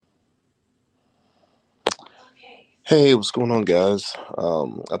Hey, what's going on, guys?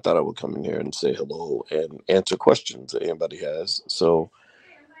 I thought I would come in here and say hello and answer questions that anybody has.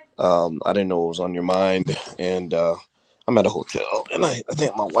 I didn't know what was on your mind, and I'm at a hotel, and I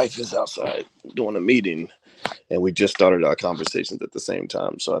think my wife is outside doing a meeting, and we just started our conversations at the same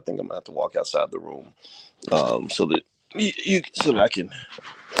time. So I think I'm gonna have to walk outside the room, so that so that I can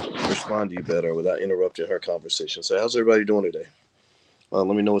respond to you better without interrupting her conversation. So, how's everybody doing today? Let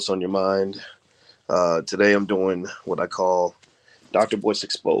me know what's on your mind. Today, I'm doing what I call Dr. Boyce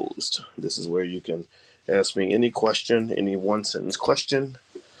Exposed. This is where you can ask me any question, any one sentence question.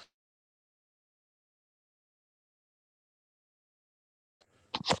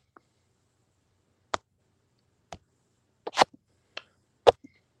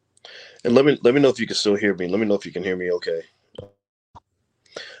 And let me know if you can still hear me. Let me know if you can hear me okay.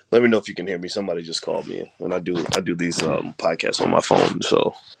 Let me know if you can hear me. Somebody just called me when I do these podcasts on my phone.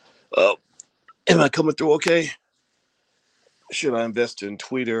 So uh, am I coming through okay? Should I invest in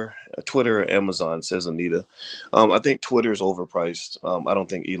Twitter or Amazon? Says Anita. I think Twitter is overpriced. I don't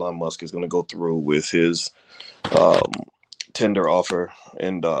think Elon Musk is going to go through with his um, tender offer,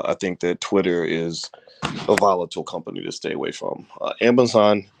 and I think that Twitter is a volatile company to stay away from.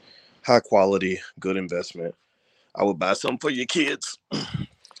 Amazon, high quality, good investment. I would buy something for your kids.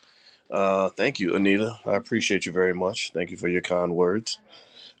 Thank you, Anita. I appreciate you very much. Thank you for your kind words.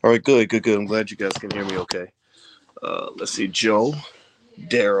 All right, good, good, good. I'm glad you guys can hear me okay. Let's see, Joe,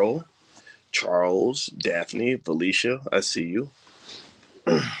 Daryl, Charles, Daphne, Felicia. I see you.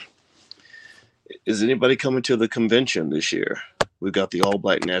 Is anybody coming to the convention this year? We've got the All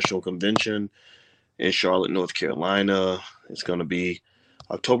Black National Convention in Charlotte, North Carolina. It's going to be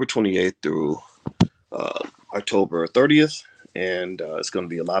October 28th through uh, October 30th, and it's going to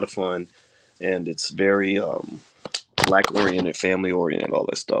be a lot of fun. And it's very black oriented, family oriented, all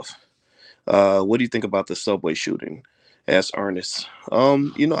that stuff. What do you think about the subway shooting? Asked Ernest.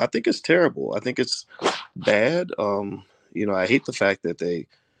 I think it's terrible. I think it's bad. I hate the fact that it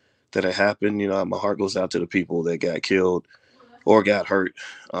happened. My heart goes out to the people that got killed or got hurt.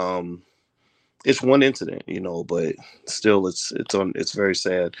 Um, it's one incident, but still, it's very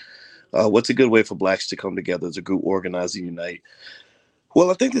sad. What's a good way for blacks to come together as a group, organize and unite? Well,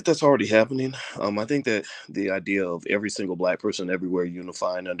 I think that that's already happening. I think that the idea of every single black person everywhere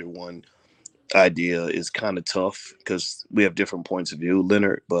unifying under one idea is kind of tough because we have different points of view,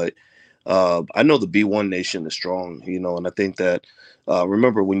 Leonard. But I know the B1 nation is strong, and I think that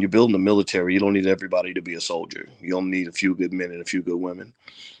remember when you're building a military, you don't need everybody to be a soldier. You only need a few good men and a few good women.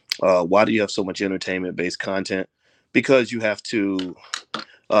 Why do you have so much entertainment based content? Because you have to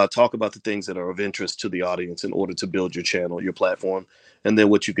talk about the things that are of interest to the audience in order to build your channel, your platform. And then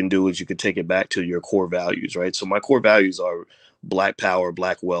what you can do is you can take it back to your core values, right? So my core values are black power,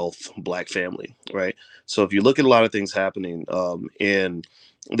 black wealth, black family, right? So if you look at a lot of things happening in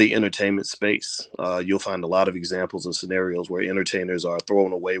the entertainment space, you'll find a lot of examples and scenarios where entertainers are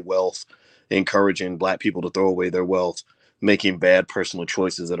throwing away wealth, encouraging black people to throw away their wealth, making bad personal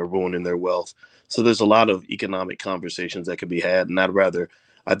choices that are ruining their wealth. So there's a lot of economic conversations that can be had, and I'd rather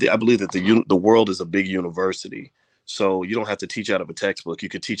I believe that the world is a big university, so you don't have to teach out of a textbook. You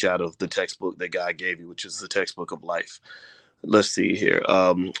could teach out of the textbook that God gave you, which is the textbook of life. Let's see here.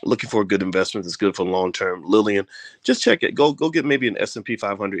 Looking for a good investment that's good for long term. Lillian, just check it. Go get maybe an S&P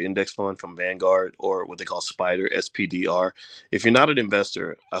 500 index fund from Vanguard or what they call Spider SPDR. If you're not an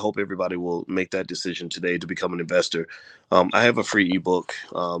investor, I hope everybody will make that decision today to become an investor. I have a free ebook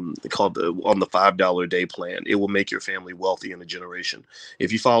called on the $5 a day plan. It will make your family wealthy in a generation.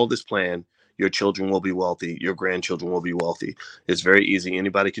 If you follow this plan, your children will be wealthy. Your grandchildren will be wealthy. It's very easy.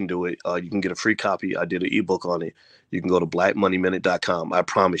 Anybody can do it. You can get a free copy. I did an ebook on it. You can go to blackmoneyminute.com. I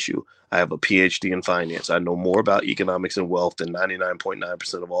promise you, I have a PhD in finance. I know more about economics and wealth than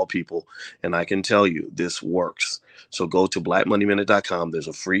 99.9% of all people. And I can tell you this works. So go to blackmoneyminute.com. There's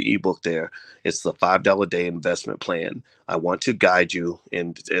a free ebook there. It's the $5 a day investment plan. I want to guide you.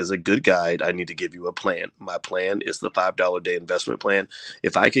 And as a good guide, I need to give you a plan. My plan is the $5 a day investment plan.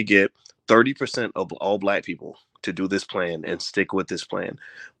 If I could get 30% of all black people to do this plan and stick with this plan,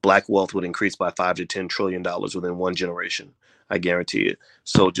 black wealth would increase by $5 to $10 trillion within one generation. I guarantee it.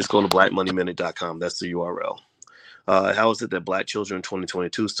 So just go to blackmoneyminute.com. That's the URL. How is it that black children in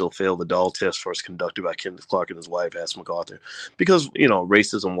 2022 still fail the doll test first conducted by Kenneth Clark and his wife, asked MacArthur? Because,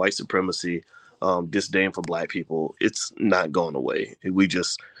 racism, white supremacy, disdain for black people, it's not going away. We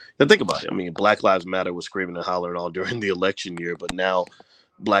just, and think about it. I mean, Black Lives Matter was screaming and hollering all during the election year, but now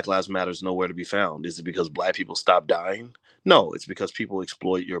Black Lives Matter is nowhere to be found. Is it because black people stopped dying? No, it's because people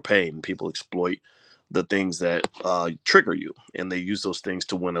exploit your pain. People exploit the things that trigger you, and they use those things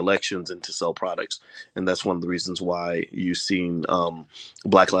to win elections and to sell products. And that's one of the reasons why you've seen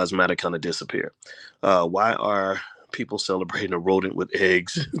Black Lives Matter kind of disappear. Why are people celebrating a rodent with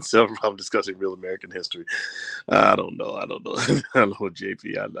eggs? So I'm discussing real American history. I don't know. I don't know. I don't know,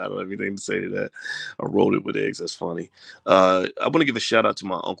 JP. I don't have anything to say to that. I wrote it with eggs. That's funny. I want to give a shout out to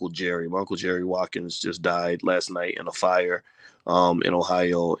my Uncle Jerry. My Uncle Jerry Watkins just died last night in a fire in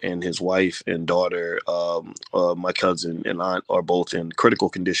Ohio, and his wife and daughter, my cousin and aunt, are both in critical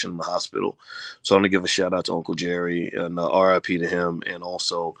condition in the hospital. So I'm going to give a shout out to Uncle Jerry and RIP to him, and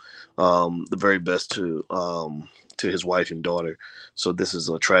also the very best to his wife and daughter. So this is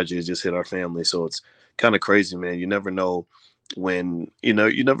a tragedy that just hit our family. So it's kind of crazy, man. You never know you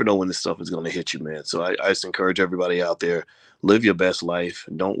never know when this stuff is going to hit you, man. So I just encourage everybody out there, live your best life.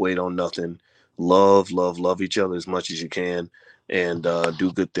 Don't wait on nothing. Love each other as much as you can, and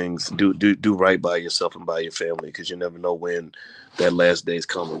do good things. Do right by yourself and by your family, because you never know when that last day is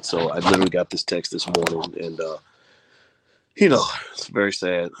coming. So I literally got this text this morning, and it's very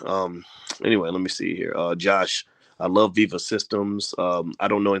sad. Anyway, let me see here. Josh, I love Viva Systems. I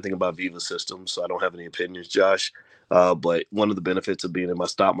don't know anything about Viva Systems, so I don't have any opinions, Josh. But one of the benefits of being in my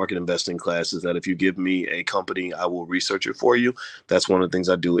stock market investing class is that if you give me a company, I will research it for you. That's one of the things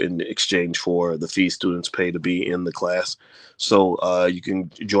I do in exchange for the fee students pay to be in the class. So you can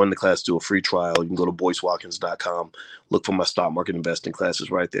join the class, do a free trial. You can go to boycewatkins.com, look for my stock market investing classes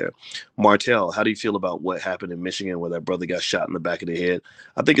right there. Martell, how do you feel about what happened in Michigan where that brother got shot in the back of the head?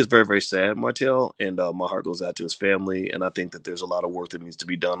 I think it's very, very sad, Martell, and my heart goes out to his family. And I think that there's a lot of work that needs to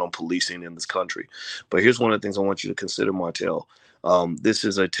be done on policing in this country. But here's one of the things I want you to consider, Martell. This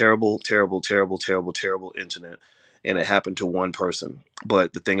is a terrible, terrible, terrible, terrible, terrible incident, and it happened to one person.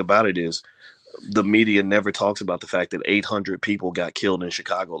 But the thing about it is, the media never talks about the fact that 800 people got killed in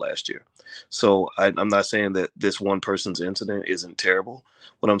Chicago last year. So I'm not saying that this one person's incident isn't terrible.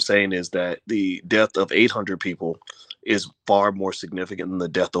 What I'm saying is that the death of 800 people is far more significant than the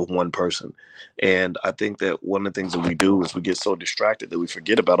death of one person. And I think that one of the things that we do is we get so distracted that we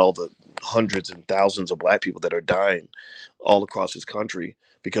forget about all the hundreds and thousands of Black people that are dying all across this country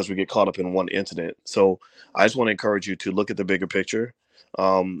because we get caught up in one incident. So I just want to encourage you to look at the bigger picture.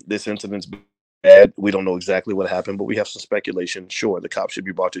 This incident's bad. We don't know exactly what happened, but we have some speculation. Sure, the cops should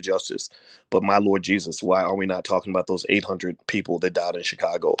be brought to justice. But my Lord Jesus, why are we not talking about those 800 people that died in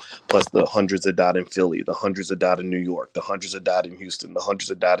Chicago, plus the hundreds that died in Philly, the hundreds that died in New York, the hundreds that died in Houston, the hundreds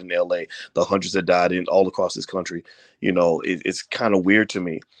that died in LA, the hundreds that died in all across this country? It's kind of weird to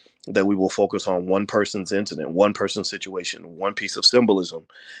me that we will focus on one person's incident, one person's situation, one piece of symbolism,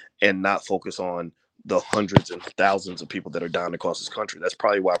 and not focus on the hundreds and thousands of people that are dying across this country. That's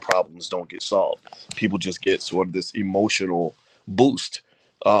probably why problems don't get solved. People just get sort of this emotional boost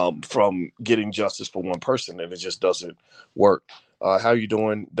from getting justice for one person, and it just doesn't work. How are you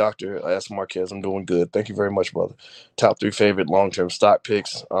doing, Dr. S. Marquez? I'm doing good. Thank you very much, brother. Top 3 favorite long-term stock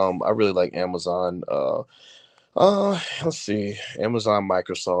picks. I really like Amazon. Let's see. Amazon,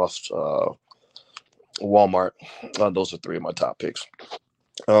 Microsoft, Walmart. Those are 3 of my top picks.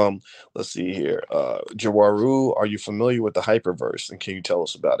 Let's see here. Jawaru, are you familiar with the hyperverse, and can you tell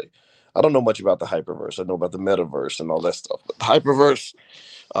us about it? I don't know much about the hyperverse. I know about the metaverse and all that stuff. But the hyperverse,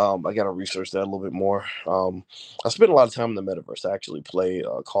 I got to research that a little bit more. I spent a lot of time in the metaverse. I actually play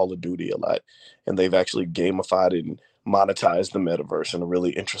Call of Duty a lot, and they've actually gamified and monetized the metaverse in a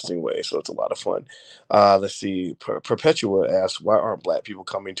really interesting way. So it's a lot of fun. Let's see. Perpetua asks, why aren't Black people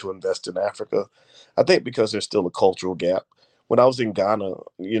coming to invest in Africa? I think because there's still a cultural gap. When I was in Ghana,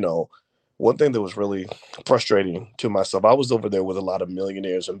 one thing that was really frustrating to myself, I was over there with a lot of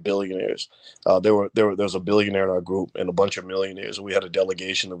millionaires and billionaires. There was a billionaire in our group and a bunch of millionaires. We had a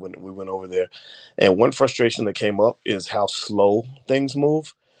delegation that we went over there, and one frustration that came up is how slow things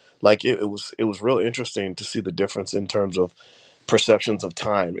move. Like it was real interesting to see the difference in terms of perceptions of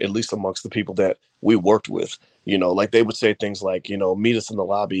time, at least amongst the people that we worked with. Like they would say things like, meet us in the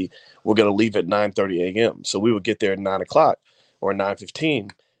lobby. We're going to leave at 9:30 a.m. So we would get there at 9 o'clock or 9:15,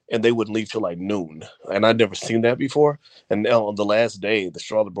 and they wouldn't leave till like noon. And I'd never seen that before. And now on the last day, the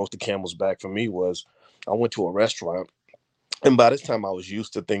straw that broke the camel's back for me was I went to a restaurant. And by this time, I was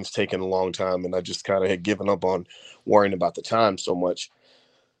used to things taking a long time, and I just kind of had given up on worrying about the time so much.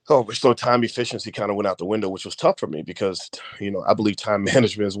 Oh, so time efficiency kind of went out the window, which was tough for me because, I believe time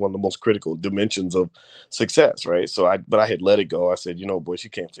management is one of the most critical dimensions of success, right? But I had let it go. I said, boys,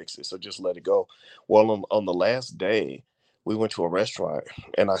 you can't fix this, so just let it go. Well, on the last day, we went to a restaurant,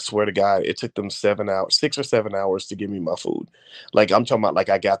 and I swear to God, it took them 7 hours, 6 or 7 hours to give me my food. Like I'm talking about, like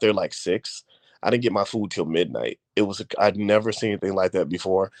I got there like 6. I didn't get my food till midnight. I'd never seen anything like that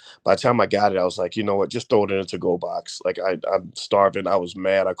before. By the time I got it, I was like, you know what, just throw it in a to-go box. Like I'm starving. I was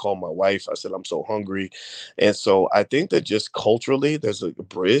mad. I called my wife. I said, I'm so hungry. And so I think that just culturally, there's a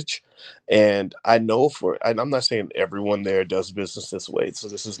bridge. And I know and I'm not saying everyone there does business this way. So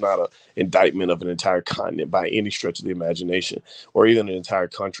this is not a indictment of an entire continent by any stretch of the imagination, or even an entire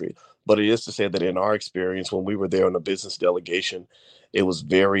country. But it is to say that in our experience, when we were there on a business delegation, it was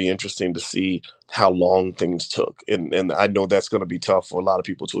very interesting to see how long things took. And I know that's going to be tough for a lot of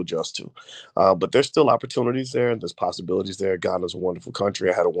people to adjust to. But there's still opportunities there and there's possibilities there. Ghana's a wonderful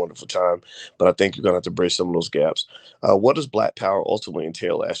country. I had a wonderful time, but I think you're going to have to bridge some of those gaps. What does Black power ultimately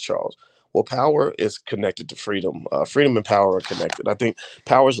entail? Asked Charles. Well, power is connected to freedom. Freedom and power are connected. I think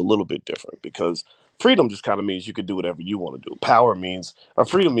power is a little bit different because freedom just kind of means you can do whatever you want to do.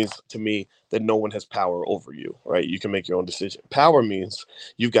 Freedom means to me that no one has power over you, right? You can make your own decision. Power means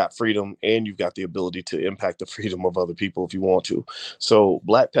you've got freedom and you've got the ability to impact the freedom of other people if you want to. So,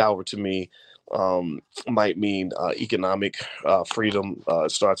 Black power to me might mean economic freedom.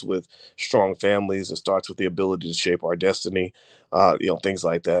 It starts with strong families. It starts with the ability to shape our destiny. Things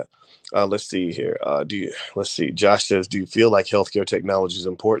like that. Let's see here. Let's see. Josh says, "Do you feel like healthcare technology is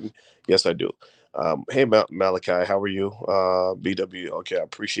important?" Yes, I do. Hey, Malachi, how are you? BW, okay, I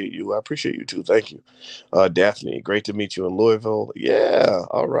appreciate you. I appreciate you too. Thank you. Daphne, great to meet you in Louisville. Yeah,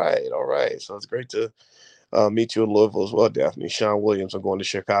 all right, all right. So it's great to meet you in Louisville as well, Daphne. Sean Williams, I'm going to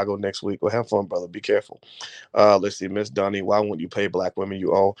Chicago next week. Well, have fun, brother. Be careful. Let's see, Miss Dunny, why won't you pay Black women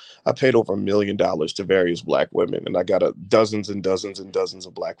you owe? I paid over $1 million to various Black women, and I got dozens and dozens and dozens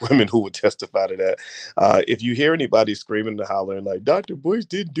of Black women who would testify to that. If you hear anybody screaming and hollering like Dr. Boyce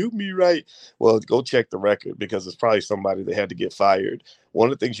didn't do me right, well, go check the record because it's probably somebody that had to get fired. One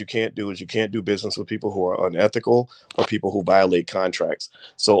of the things you can't do is you can't do business with people who are unethical or people who violate contracts.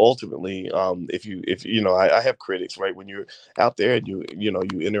 So ultimately, if you know, I have critics, right? When you're out there and you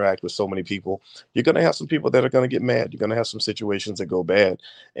interact with so many people, you're going to have some people that are going to get mad. You're going to have some situations that go bad.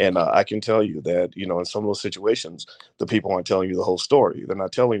 And I can tell you that, in some of those situations, the people aren't telling you the whole story. They're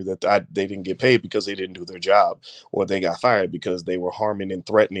not telling you that they didn't get paid because they didn't do their job, or they got fired because they were harming and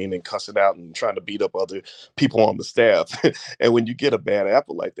threatening and cussing out and trying to beat up other people on the staff. And when you get a bad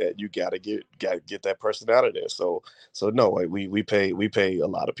apple like that, you got to get that person out of there. So no, we pay a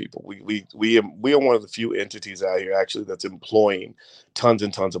lot of people. We are one of the few entities out here actually that's employing tons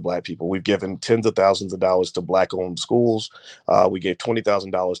and tons of Black people. We've given tens of thousands of dollars to Black-owned schools. We gave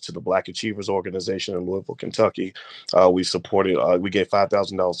 $20,000 to the Black Achievers Organization in Louisville, Kentucky. We gave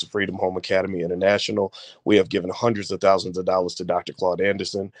 $5,000 to Freedom Home Academy International. We have given hundreds of thousands of dollars to Dr. Claude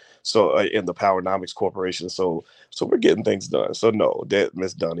Anderson, so in the Powernomics Corporation. So we're getting things done. So no, that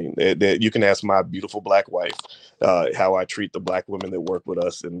Miss Dunning, that you can ask my beautiful Black wife how I treat the Black women that work with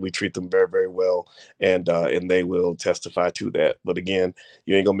us, and we treat them very, very well, and they will testify to that. But again,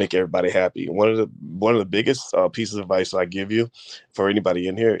 you ain't gonna make everybody happy. One of the biggest pieces of advice I give you for anybody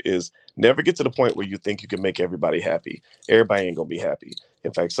in here is never get to the point where you think you can make everybody happy. Everybody ain't gonna be happy.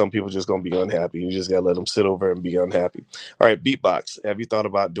 In fact, some people just gonna be unhappy. You just gotta let them sit over and be unhappy. All right, Beatbox. Have you thought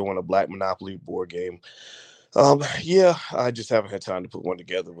about doing a Black Monopoly board game? Yeah, I just haven't had time to put one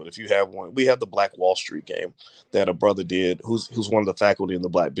together. But if you have one, we have the Black Wall Street game that a brother did, who's one of the faculty in the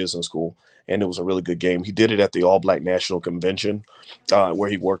Black Business School, and it was a really good game. He did it at the All Black National Convention, where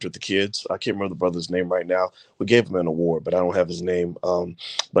he worked with the kids. I can't remember the brother's name right now. We gave him an award, but I don't have his name.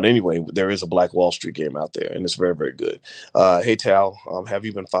 But anyway, there is a Black Wall Street game out there, and it's very, very good. Hey Tal, have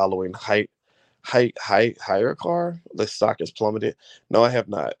you been following higher car? The stock has plummeted. No, I have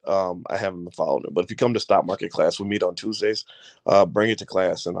not. I haven't been following it. But if you come to stock market class, we meet on Tuesdays. Bring it to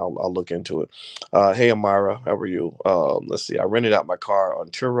class, and I'll look into it. Hey, Amara, how are you? Let's see. I rented out my car on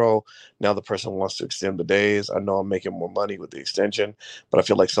Turo. Now the person wants to extend the days. I know I'm making more money with the extension, but I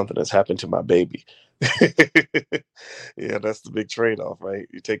feel like something has happened to my baby. Yeah, that's the big trade-off, right?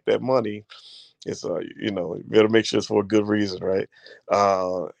 You take that money. It's you better make sure it's for a good reason, right?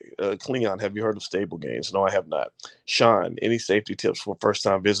 Cleon, have you heard of stable gains? No, I have not. Sean, any safety tips for first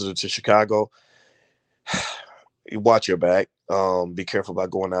time visitor to Chicago? Watch your back. Be careful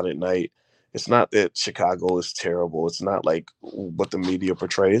about going out at night. It's not that Chicago is terrible. It's not like what the media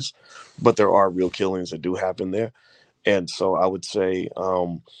portrays, but there are real killings that do happen there. And so I would say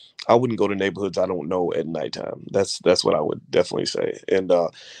I wouldn't go to neighborhoods I don't know at nighttime. That's what I would definitely say. And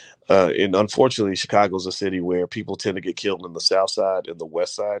unfortunately, Chicago's a city where people tend to get killed in the South Side and the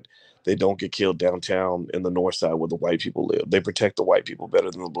West Side. They don't get killed downtown in the North Side where the white people live. They protect the white people better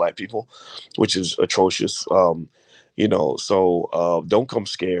than the Black people, which is atrocious. So don't come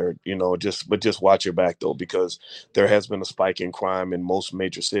scared, just watch your back though, because there has been a spike in crime in most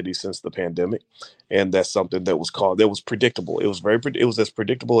major cities since the pandemic, and that's something that was predictable. It was it was as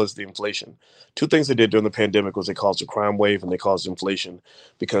predictable as the inflation. Two things they did during the pandemic was they caused a crime wave and they caused inflation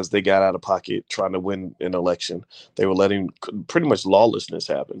because they got out of pocket trying to win an election. They were letting pretty much lawlessness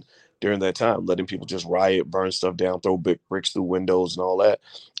happen during that time, letting people just riot, burn stuff down, throw big bricks through windows and all that.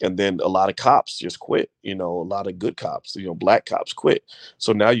 And then a lot of cops just quit. A lot of good cops, black cops quit.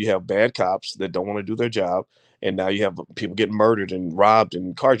 So now you have bad cops that don't want to do their job, and now you have people getting murdered and robbed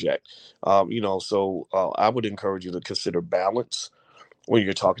and carjacked. So I would encourage you to consider balance when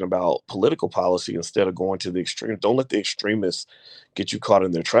you're talking about political policy instead of going to the extreme. Don't let the extremists get you caught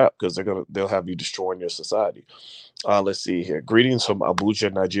in their trap, because they'll have you destroying your society. Let's see here. Greetings from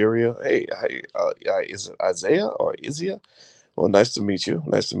Abuja, Nigeria. Hey, is it Isaiah or Izia? Well, nice to meet you.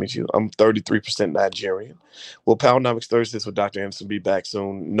 Nice to meet you. I'm 33% Nigerian. Will Powernomics Thursdays with Dr. Anderson be back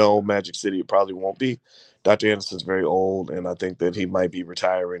soon? No, Magic City, it probably won't be. Dr. Anderson's very old, and I think that he might be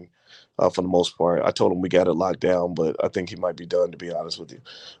retiring for the most part. I told him we got it locked down, but I think he might be done, to be honest with you.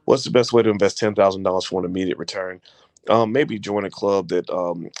 What's the best way to invest $10,000 for an immediate return? Maybe join a club that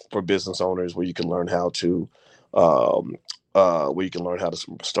for business owners where you can learn how to um,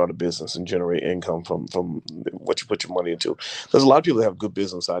 start a business and generate income from what you put your money into. There's a lot of people that have good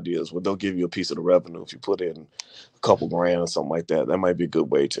business ideas where they'll give you a piece of the revenue if you put in a couple grand or something like that. That might be a good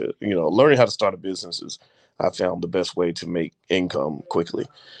way to, learning how to start a business is, I found, the best way to make income quickly.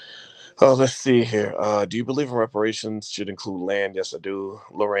 Let's see here. Do you believe in reparations should include land? Yes, I do.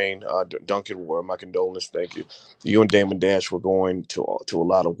 Lorraine, Duncan Ward, my condolences. Thank you. You and Damon Dash were going to a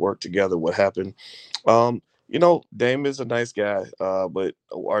lot of work together. What happened? Dame is a nice guy, but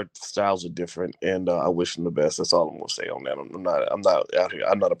our styles are different, and I wish him the best. That's all I'm gonna say on that. I'm not out here.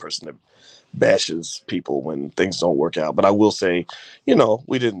 I'm not a person that bashes people when things don't work out. But I will say,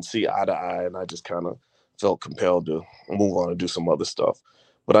 we didn't see eye to eye, and I just kind of felt compelled to move on and do some other stuff.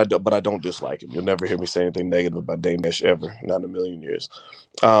 But I don't dislike him. You'll never hear me say anything negative about Dame Dash ever, not in a million years.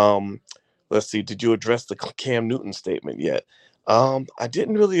 Um, let's see. Did you address the Cam Newton statement yet? I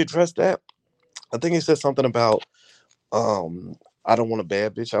didn't really address that. I think he said something about um, I don't want a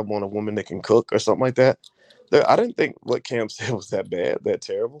bad bitch. I want a woman that can cook or something like that. I didn't think what Cam said was that bad, that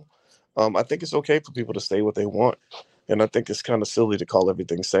terrible. I think it's okay for people to say what they want, and I think it's kind of silly to call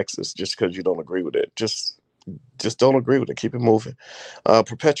everything sexist just because you don't agree with it. Just don't agree with it. Keep it moving.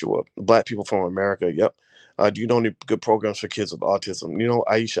 Perpetua, Black people from America. Yep. Do you know any good programs for kids with autism?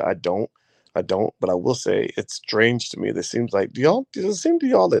 Aisha, I don't. I don't. But I will say it's strange to me. That seems like does it seem to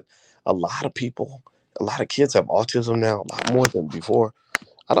y'all that a lot of people, a lot of kids have autism now, a lot more than before.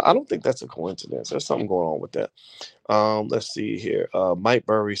 I don't think that's a coincidence. There's something going on with that. Let's see here. Mike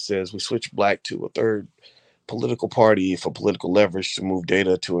Burry says we switch black to a third political party for political leverage to move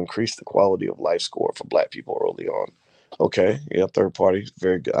data to increase the quality of life score for black people early on. Okay, yeah, third party,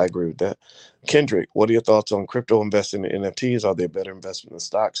 very good. I agree with that. Kendrick, what are your thoughts on crypto investing in NFTs? Are they a better investment than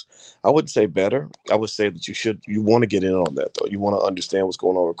stocks? I wouldn't say better. I would say that you want to get in on that though. You want to understand what's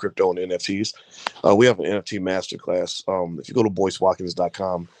going on with crypto and NFTs. We have an NFT masterclass. If you go to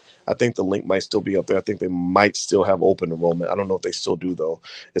boycewatkins.com, I think the link might still be up there. I think they might still have open enrollment. I don't know if they still do though.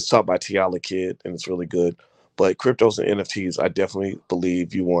 It's taught by Tiala Kid and it's really good. But cryptos and NFTs, I definitely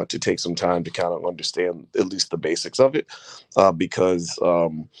believe you want to take some time to kind of understand at least the basics of it, because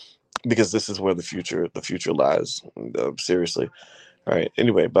this is where the future lies. Seriously. All right.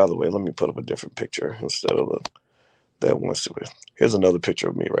 Anyway, by the way, let me put up a different picture instead of that one. Here's another picture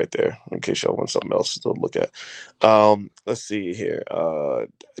of me right there, in case y'all want something else to look at. Let's see here.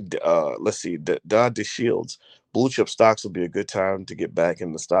 Let's see. Dodd De Shields. Blue chip stocks will be a good time to get back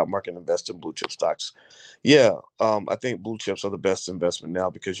in the stock market and invest in blue chip stocks. Yeah, I think blue chips are the best investment now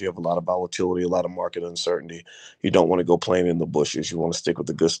because you have a lot of volatility, a lot of market uncertainty. You don't want to go playing in the bushes. You want to stick with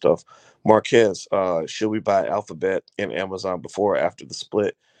the good stuff. Marquez, should we buy Alphabet and Amazon before or after the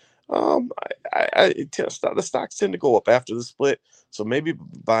split? The stocks tend to go up after the split, so maybe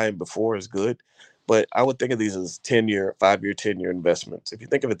buying before is good. But I would think of these as 10-year, 5-year, 10-year investments. If you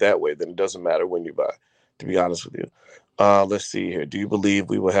think of it that way, then it doesn't matter when you buy, to be honest with you. Let's see here. Do you believe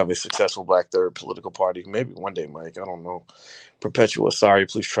we will have a successful Black Third political party? Maybe one day, Mike. I don't know. Perpetua, sorry,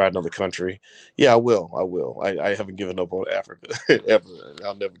 please try another country. Yeah, I will. I will. I haven't given up on Africa ever.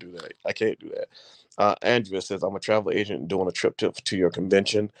 I'll never do that. I can't do that. Andrea says, I'm a travel agent doing a trip to your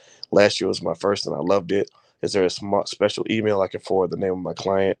convention. Last year was my first and I loved it. Is there a special email I can forward the name of my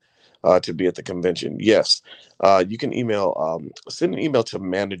client? to be at the convention. Yes, you can send an email to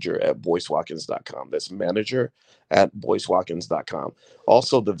manager@boycewatkins.com. That's manager@boycewatkins.com.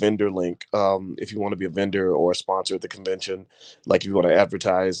 Also, the vendor link, if you want to be a vendor or a sponsor at the convention, like if you want to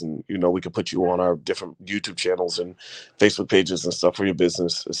advertise, and we can put you on our different YouTube channels and Facebook pages and stuff for your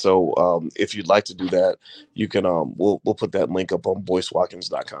business. So if you'd like to do that, you can we'll put that link up on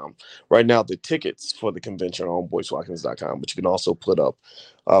boycewatkins.com. Right now, the tickets for the convention are on boycewatkins.com, but you can also put up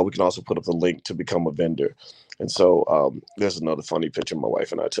we can also put up the link to become a vendor. And so there's another funny picture my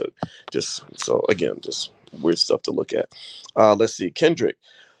wife and I took. Just so again, just weird stuff to look at. Let's see, Kendrick.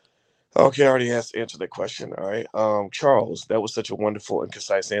 Okay, I already answered that question. All right. Charles, that was such a wonderful and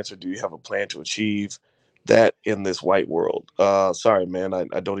concise answer. Do you have a plan to achieve that in this white world? Sorry, man.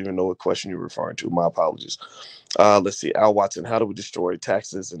 I don't even know what question you're referring to. My apologies. Let's see. Al Watson, how do we destroy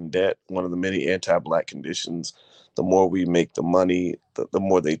taxes and debt? One of the many anti black conditions. The more we make the money, the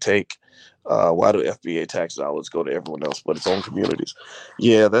more they take. Why do FBA tax dollars go to everyone else but its own communities?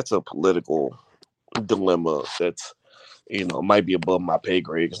 Yeah, that's a political dilemma that's might be above my pay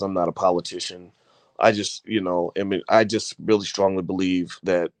grade because I'm not a politician. I just, I just really strongly believe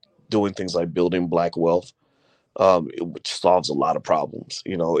that doing things like building black wealth, which solves a lot of problems.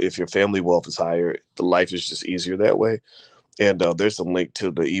 If your family wealth is higher, the life is just easier that way. And there's a link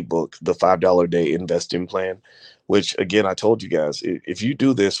to the ebook, the $5 a day investing plan, which again, I told you guys, if you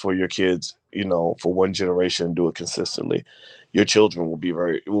do this for your kids, for one generation, do it consistently, your children will be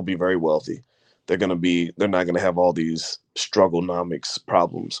very wealthy. They're not gonna have all these strugglenomics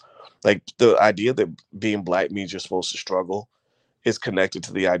problems. Like the idea that being black means you're supposed to struggle is connected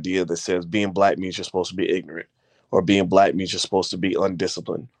to the idea that says being black means you're supposed to be ignorant, or being black means you're supposed to be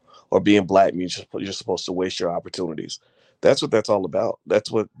undisciplined, or being black means you're supposed to waste your opportunities. That's what that's all about.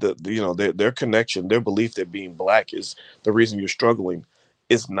 That's what their connection, their belief that being black is the reason you're struggling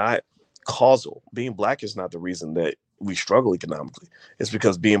is not causal. Being black is not the reason that we struggle economically. It's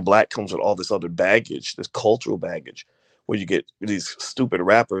because being black comes with all this other baggage, this cultural baggage, where you get these stupid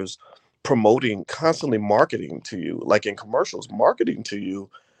rappers promoting, constantly marketing to you, like in commercials, marketing to you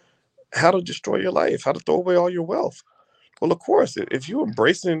how to destroy your life, how to throw away all your wealth. Well, of course, if you're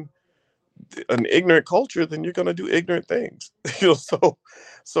embracing an ignorant culture, then you're going to do ignorant things.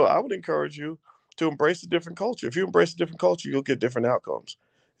 So I would encourage you to embrace a different culture. If you embrace a different culture, you'll get different outcomes.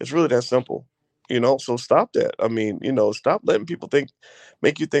 It's really that simple. So stop that. I mean, stop letting people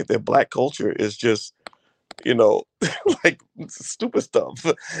make you think that black culture is just you know, like stupid stuff.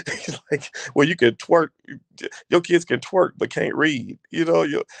 Like where you can twerk, your kids can twerk but can't read.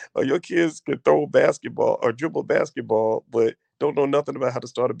 Your kids can throw basketball or dribble basketball but don't know nothing about how to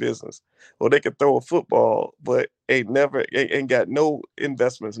start a business. Or they can throw a football but ain't got no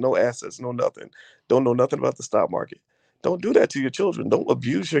investments, no assets, no nothing. Don't know nothing about the stock market. Don't do that to your children. Don't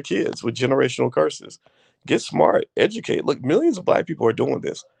abuse your kids with generational curses. Get smart, educate. Look, millions of black people are doing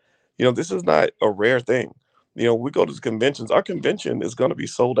this. This is not a rare thing. We go to the conventions. Our convention is going to be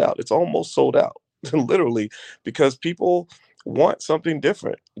sold out. It's almost sold out, literally, because people want something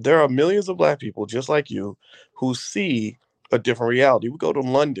different. There are millions of black people just like you who see a different reality. We go to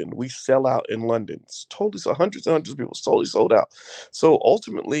London. We sell out in London. It's totally so hundreds and hundreds of people totally sold out. So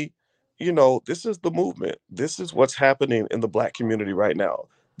ultimately, this is the movement. This is what's happening in the black community right now.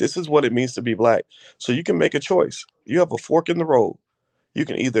 This is what it means to be black. So you can make a choice. You have a fork in the road. You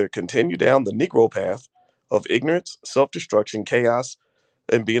can either continue down the Negro path of ignorance, self destruction, chaos,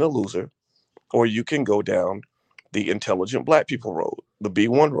 and being a loser, or you can go down the intelligent black people road, the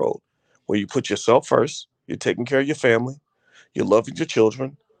B1 road, where you put yourself first, you're taking care of your family, you're loving your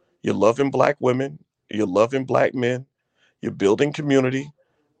children, you're loving black women, you're loving black men, you're building community,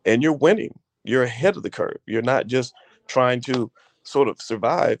 and you're winning. You're ahead of the curve. You're not just trying to sort of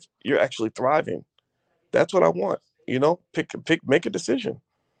survive, you're actually thriving. That's what I want. Make a decision.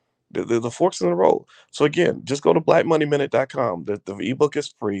 The forks in the road. So again, just go to blackmoneyminute.com. The ebook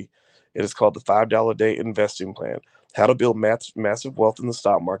is free. It is called the $5 a day investing plan. How to build massive wealth in the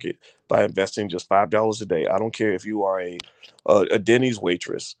stock market by investing just $5 a day. I don't care if you are a Denny's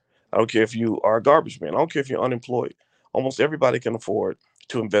waitress. I don't care if you are a garbage man. I don't care if you're unemployed. Almost everybody can afford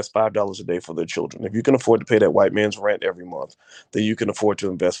to invest $5 a day for their children. If you can afford to pay that white man's rent every month, then you can afford to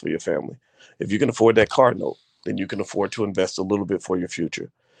invest for your family. If you can afford that car note, then you can afford to invest a little bit for your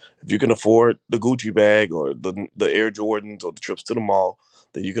future. If you can afford the Gucci bag or the Air Jordans or the trips to the mall,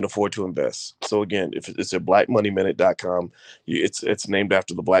 then you can afford to invest. So again, if it's at blackmoneyminute.com, it's named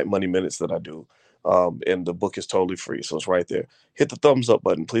after the Black Money Minutes that I do. And the book is totally free. So it's right there. Hit the thumbs up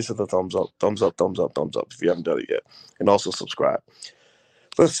button. Please hit the thumbs up, thumbs up, thumbs up, thumbs up if you haven't done it yet. And also subscribe.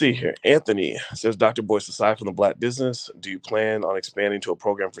 Let's see here. Anthony says, Dr. Boyce, aside from the Black business, do you plan on expanding to a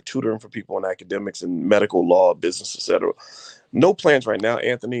program for tutoring for people in academics and medical law, business, etc.? No plans right now,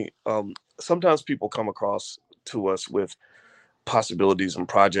 Anthony. Sometimes people come across to us with possibilities and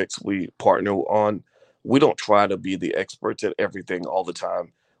projects we partner on. We don't try to be the experts at everything all the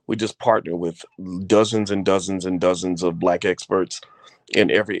time. We just partner with dozens and dozens and dozens of Black experts in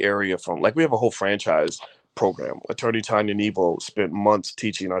every area. From like we have a whole franchise program. Attorney Tanya Nebo spent months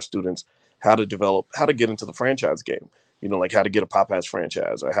teaching our students how to get into the franchise game. Like how to get a Popeyes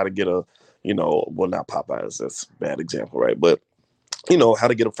franchise or how to get a, well, not Popeyes, that's a bad example, right? But how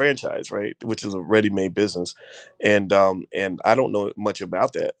to get a franchise, right, which is a ready-made business. And I don't know much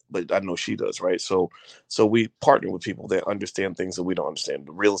about that, but I know she does, right? So we partner with people that understand things that we don't understand,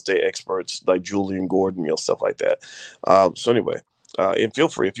 real estate experts like Julian Gordon, stuff like that. So anyway, and feel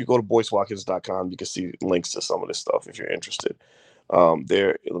free, if you go to boycewatkins.com, you can see links to some of this stuff if you're interested.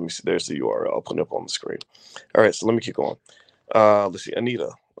 There, let me see, there's the URL. I'll put it up on the screen. All right, so let me keep going. Let's see,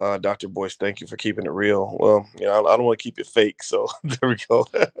 Anita. Dr. Boyce, thank you for keeping it real. Well, I don't want to keep it fake, so there we go.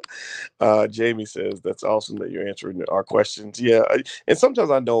 Jamie says, that's awesome that you're answering our questions. Yeah, and sometimes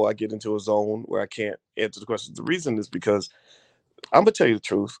I know I get into a zone where I can't answer the questions. The reason is because I'm going to tell you the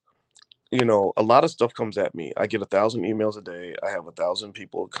truth. A lot of stuff comes at me. I get 1,000 emails a day. I have 1,000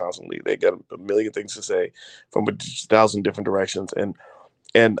 people constantly. They got a million things to say from 1,000 different directions.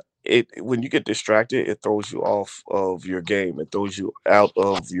 And it when you get distracted, it throws you off of your game. It throws you out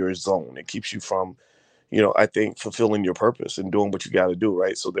of your zone. It keeps you from, I think, fulfilling your purpose and doing what you got to do,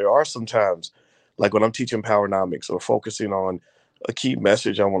 right? So there are some times, like when I'm teaching Powernomics or focusing on a key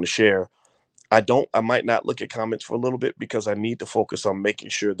message I want to share, I might not look at comments for a little bit because I need to focus on making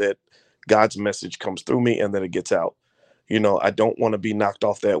sure that God's message comes through me and that it gets out. I don't want to be knocked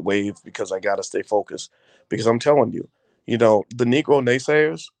off that wave because I got to stay focused. Because I'm telling you, the Negro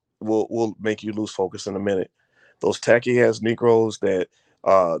naysayers will make you lose focus in a minute. Those tacky ass Negroes that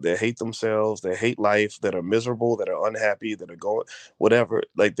hate themselves, that hate life, that are miserable, that are unhappy, that are going whatever,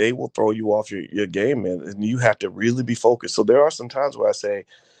 like they will throw you off your game, man. And you have to really be focused. So there are some times where I say,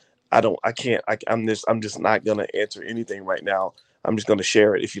 I can't, I'm just not going to answer anything right now. I'm just going to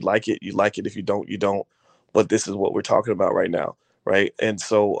share it. If you like it, you like it. If you don't, you don't. But this is what we're talking about right now. Right. And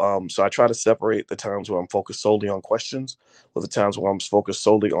so I try to separate the times where I'm focused solely on questions with the times where I'm focused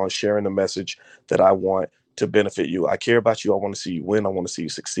solely on sharing the message that I want to benefit you. I care about you. I want to see you win. I want to see you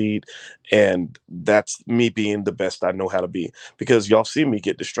succeed. And that's me being the best I know how to be, because y'all see me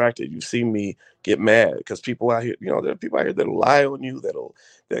get distracted. You see me get mad because people out here, there are people out here that'll lie on you,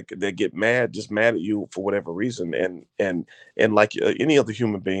 that get mad, just mad at you for whatever reason. And like any other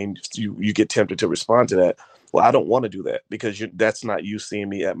human being, you get tempted to respond to that. Well, I don't want to do that because that's not you seeing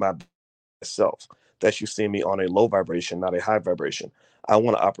me at my self. That's you seeing me on a low vibration, not a high vibration. I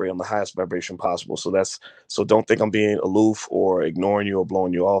want to operate on the highest vibration possible. So don't think I'm being aloof or ignoring you or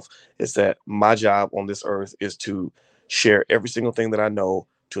blowing you off. It's that my job on this earth is to share every single thing that I know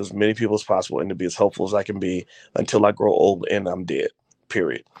to as many people as possible and to be as helpful as I can be until I grow old and I'm dead.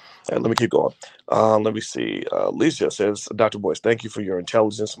 Period. Let me keep going. Let me see. Lisa says, Dr. Boyce, thank you for your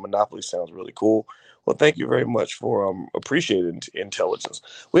intelligence. Monopoly sounds really cool. Well, thank you very much for appreciating intelligence.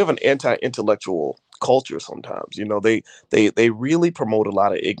 We have an anti-intellectual culture sometimes. They really promote a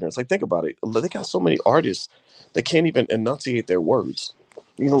lot of ignorance. Like, think about it. They got so many artists that can't even enunciate their words.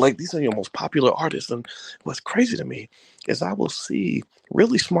 Like these are your most popular artists. And what's crazy to me is I will see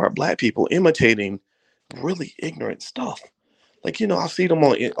really smart Black people imitating really ignorant stuff. Like, I see them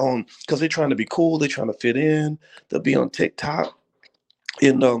on because they're trying to be cool, they're trying to fit in. They'll be on TikTok.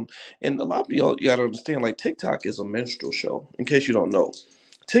 And a lot of y'all, you gotta understand, like TikTok is a minstrel show. In case you don't know,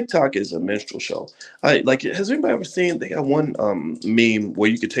 TikTok is a minstrel show. Like, has anybody ever seen? They got one meme where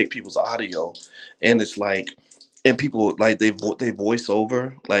you could take people's audio, and it's like, and people like they voice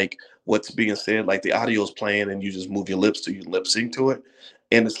over like what's being said. Like the audio's playing, and you just move your lips to you lip sync to it,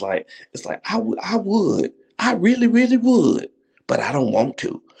 and it's like I really really would, but I don't want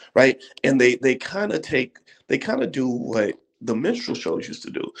to, right? And they kind of do what the minstrel shows used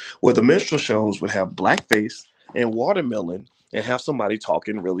to do, where the minstrel shows would have blackface and watermelon and have somebody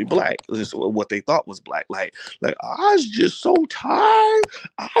talking really Black. This is what they thought was Black. Like I was just so tired.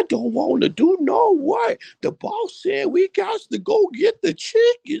 I don't want to do no what. The boss said we got to go get the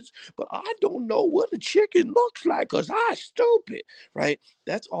chickens, but I don't know what the chicken looks like because I stupid. Right?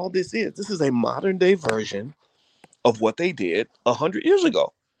 That's all this is. This is a modern day version of what they did 100 years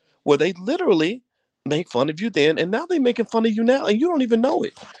ago, where they literally make fun of you then, and now they're making fun of you now, and you don't even know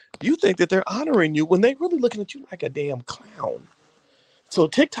it. You think that they're honoring you when they're really looking at you like a damn clown. So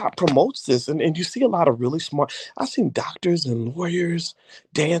TikTok promotes this, and you see a lot of really smart. I've seen doctors and lawyers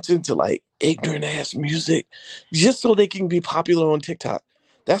dancing to like ignorant ass music just so they can be popular on TikTok.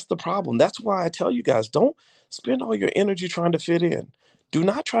 That's the problem. That's why I tell you guys, don't spend all your energy trying to fit in. Do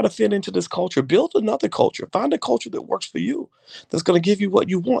not try to fit into this culture. Build another culture. Find a culture that works for you, that's going to give you what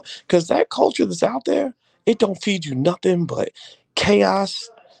you want. Because that culture that's out there, it don't feed you nothing but chaos,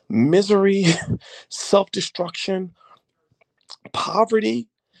 misery, self-destruction, poverty,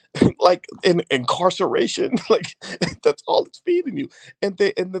 like in incarceration. Like that's all it's feeding you. And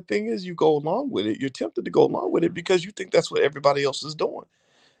the thing is, you go along with it. You're tempted to go along with it because you think that's what everybody else is doing.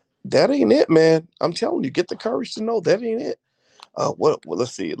 That ain't it, man. I'm telling you, get the courage to know that ain't it. What? Well,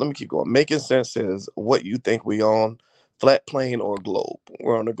 let's see. Let me keep going. Making sense says, "What you think we on? Flat plane or globe?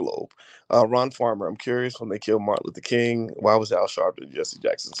 We're on a globe." Ron Farmer. I'm curious, when they killed Martin Luther King, why was Al Sharpton and Jesse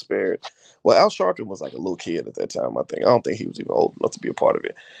Jackson spared? Well, Al Sharpton was like a little kid at that time. I don't think he was even old enough to be a part of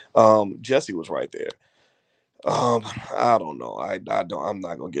it. Jesse was right there. Um, I don't know. I don't. I'm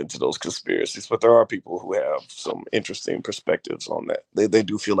not gonna get into those conspiracies, but there are people who have some interesting perspectives on that. They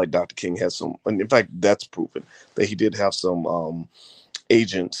do feel like Dr. King has some, and in fact, that's proven that he did have some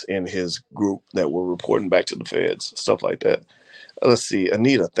agents in his group that were reporting back to the feds, stuff like that. Let's see,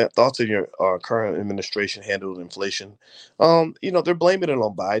 Anita, thoughts on your current administration handled inflation? They're blaming it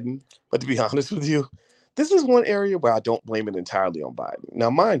on Biden, but to be honest with you, this is one area where I don't blame it entirely on Biden. Now,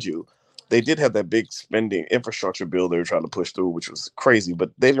 mind you, they did have that big spending infrastructure bill they were trying to push through, which was crazy,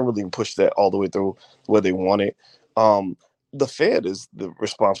 but they didn't really push that all the way through where they wanted. Um, the Fed is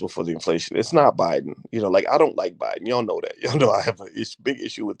responsible for the inflation. It's not Biden. Like I don't like Biden. Y'all know that. Y'all know I have a big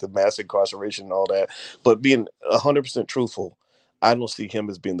issue with the mass incarceration and all that. But being 100% truthful, I don't see him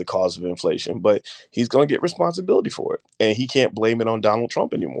as being the cause of inflation, but he's going to get responsibility for it. And he can't blame it on Donald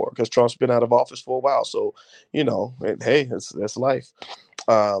Trump anymore because Trump's been out of office for a while. So, hey, that's life.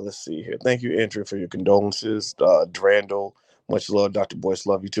 Let's see here. Thank you, Andrew, for your condolences. Drandle, much love. Dr. Boyce,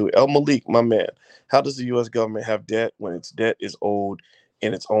 love you too. El Malik, my man. How does the U.S. government have debt when its debt is owed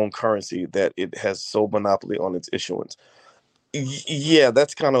in its own currency that it has so monopoly on its issuance? Yeah,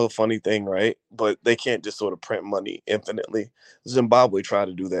 that's kind of a funny thing, right? But they can't just sort of print money infinitely. Zimbabwe tried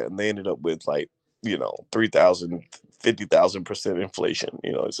to do that, and they ended up with like 3,000, 50,000% inflation.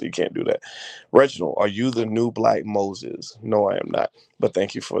 So you can't do that. Reginald, are you the new Black Moses? No, I am not. But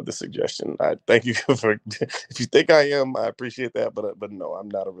thank you for the suggestion. I thank you for. If you think I am, I appreciate that. But no, I'm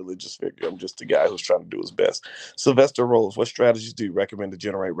not a religious figure. I'm just a guy who's trying to do his best. Sylvester Rose, what strategies do you recommend to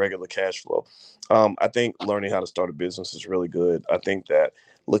generate regular cash flow? I think learning how to start a business is really good. I think that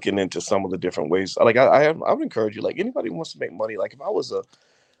looking into some of the different ways, like I would encourage you, like anybody who wants to make money. Like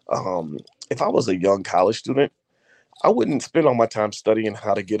um, if I was a young college student, I wouldn't spend all my time studying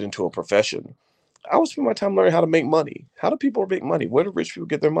how to get into a profession. I would spend my time learning how to make money. How do people make money? Where do rich people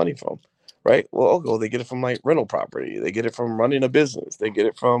get their money from? Right? Well, they get it from like rental property. They get it from running a business. They get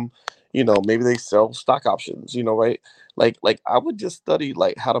it from, maybe they sell stock options, right? Like I would just study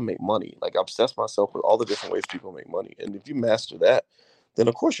like how to make money. Like obsess myself with all the different ways people make money. And if you master that, then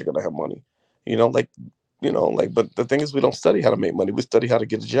of course you're gonna have money. You know, like but the thing is we don't study how to make money. We study how to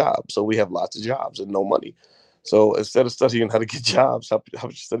get a job. So we have lots of jobs and no money. So instead of studying how to get jobs, how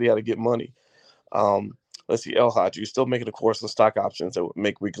would you study how to get money? Um, let's see, El Hodge, you still making a course on stock options that would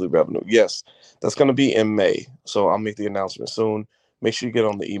make weekly revenue? Yes, that's going to be in May. So I'll make the announcement soon. Make sure you get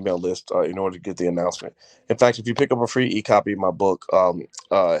on the email list in order to get the announcement. In fact, if you pick up a free e-copy of my book, How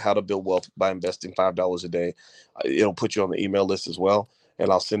to Build Wealth by Investing $5 a Day, it'll put you on the email list as well.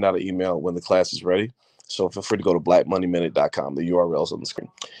 And I'll send out an email when the class is ready. So feel free to go to blackmoneyminute.com. The URL's on the screen.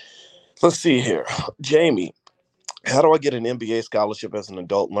 Let's see here. Jamie, how do I get an MBA scholarship as an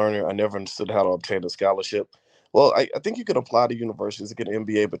adult learner? I never understood how to obtain a scholarship. Well, I think you can apply to universities to get an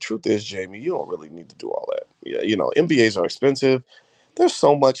MBA, but truth is, Jamie, you don't really need to do all that. Yeah, MBAs are expensive. There's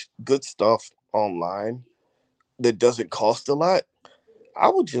so much good stuff online that doesn't cost a lot. I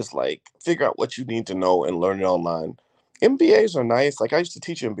would just like figure out what you need to know and learn it online. MBAs are nice. Like I used to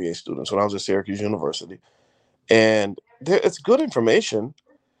teach MBA students when I was at Syracuse University, and it's good information,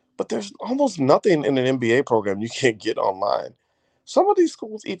 but there's almost nothing in an MBA program you can't get online. Some of these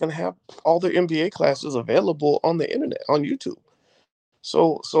schools even have all their MBA classes available on the internet on YouTube.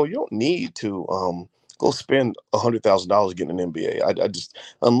 So you don't need to go spend $100,000 getting an MBA. I just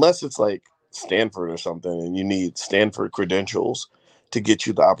unless it's like Stanford or something, and you need Stanford credentials to get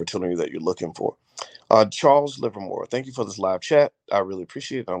you the opportunity that you're looking for. Charles Livermore, thank you for this live chat. I really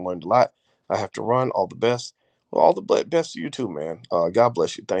appreciate it. I learned a lot. I have to run. All the best. Well, all the best to you too, man. God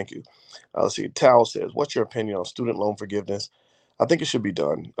bless you. Thank you. Let's see. Tao says, what's your opinion on student loan forgiveness? I think it should be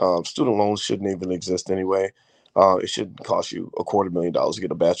done. Student loans shouldn't even exist anyway. It shouldn't cost you $250,000 to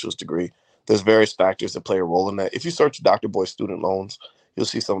get a bachelor's degree. There's various factors that play a role in that. If you search Dr. Boyce student loans, you'll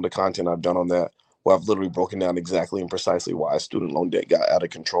see some of the content I've done on that, where I've literally broken down exactly and precisely why student loan debt got out of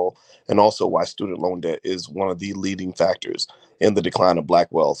control, and also why student loan debt is one of the leading factors in the decline of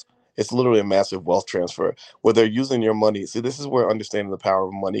black wealth. It's literally a massive wealth transfer where they're using your money. See, this is where understanding the power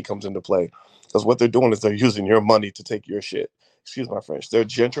of money comes into play. Because what they're doing is they're using your money to take your shit. Excuse my French. They're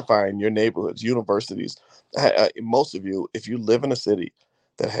gentrifying your neighborhoods, universities. Most of you, if you live in a city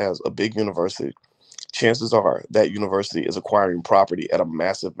that has a big university, chances are that university is acquiring property at a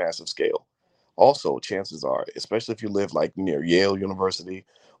massive, massive scale. Also, chances are, especially if you live like near Yale University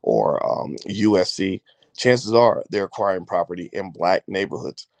or USC, chances are they're acquiring property in black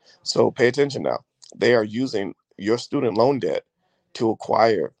neighborhoods. So pay attention now. They are using your student loan debt to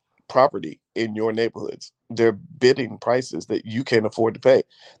acquire property in your neighborhoods. They're bidding prices that you can't afford to pay.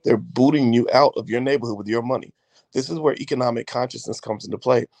 They're booting you out of your neighborhood with your money. This is where economic consciousness comes into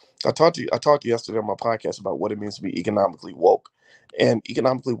play. I talked yesterday on my podcast about what it means to be economically woke. And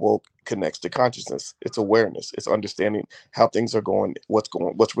economically woke connects to consciousness. It's awareness. It's understanding how things are going,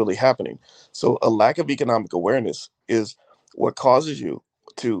 what's really happening. So a lack of economic awareness is what causes you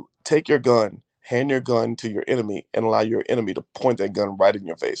to take your gun, hand your gun to your enemy, and allow your enemy to point that gun right in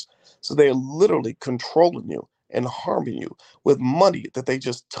your face. So they are literally controlling you and harming you with money that they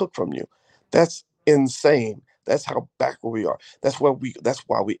just took from you. That's insane. That's how backward we are. That's why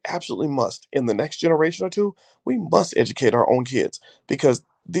we absolutely must, in the next generation or two, we must educate our own kids, because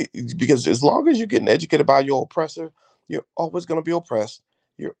because as long as you're getting educated by your oppressor, you're always going to be oppressed.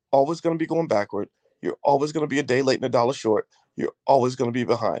 You're always going to be going backward. You're always going to be a day late and a dollar short. You're always going to be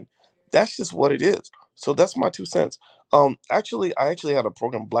behind. That's just what it is. So that's my 2 cents. I actually had a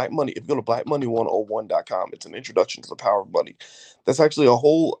program, Black Money. If you go to blackmoney101.com, it's an introduction to the power of money. That's actually a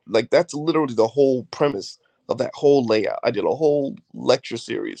whole, like, that's literally the whole premise of that whole layout. I did a whole lecture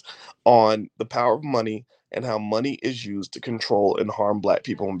series on the power of money and how money is used to control and harm black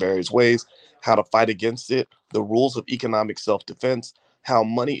people in various ways, how to fight against it, the rules of economic self-defense, how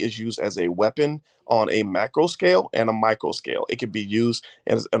money is used as a weapon on a macro scale and a micro scale. It can be used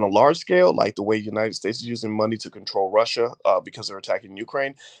as on a large scale, like the way the United States is using money to control Russia because they're attacking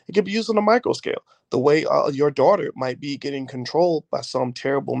Ukraine. It can be used on a micro scale, the way your daughter might be getting controlled by some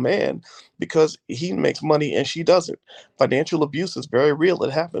terrible man because he makes money and she doesn't. Financial abuse is very real.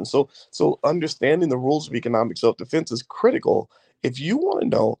 It happens. So understanding the rules of economic self-defense is critical if you want to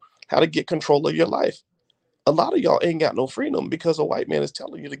know how to get control of your life. A lot of y'all ain't got no freedom because a white man is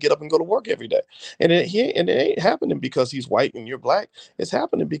telling you to get up and go to work every day. And it ain't happening because he's white and you're black. It's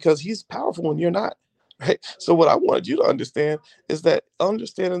happening because he's powerful and you're not. Right? So what I wanted you to understand is that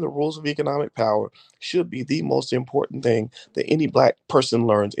understanding the rules of economic power should be the most important thing that any black person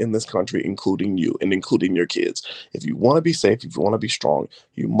learns in this country, including you and including your kids. If you want to be safe, if you want to be strong,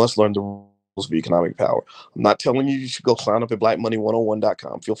 you must learn the rules of economic power. I'm not telling you you should go sign up at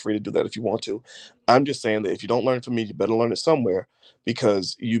blackmoney101.com. Feel free to do that if you want to. I'm just saying that if you don't learn it from me, you better learn it somewhere,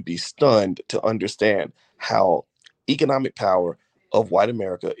 because you'd be stunned to understand how economic power of white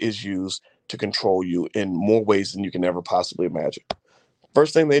America is used to control you in more ways than you can ever possibly imagine.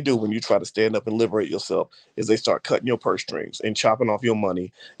 First thing they do when you try to stand up and liberate yourself is they start cutting your purse strings and chopping off your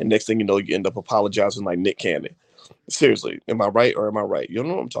money. And next thing you know, you end up apologizing like Nick Cannon. Seriously, am I right or am I right? You don't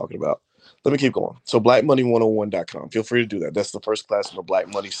know what I'm talking about. Let me keep going. So blackmoney101.com. Feel free to do that. That's the first class in the Black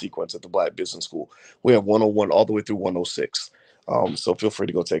Money sequence at the Black Business School. We have 101 all the way through 106. So feel free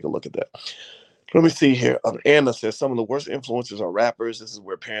to go take a look at that. Let me see here. Anna says some of the worst influencers are rappers. This is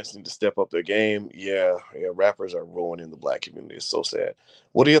where parents need to step up their game. Yeah, yeah. Rappers are ruining the black community. It's so sad.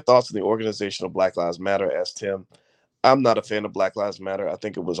 What are your thoughts on the organization of Black Lives Matter? Asked Tim. I'm not a fan of Black Lives Matter. I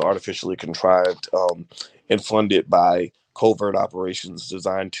think it was artificially contrived and funded by covert operations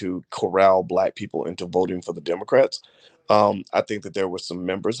designed to corral black people into voting for the Democrats. I think that there were some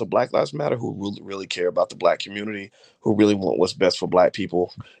members of Black Lives Matter who really, really care about the black community, who really want what's best for black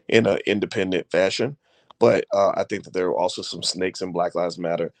people in an independent fashion. But I think that there are also some snakes in Black Lives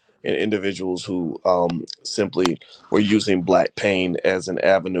Matter and individuals who simply were using black pain as an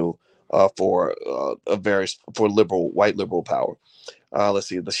avenue for a very for white liberal power. Let's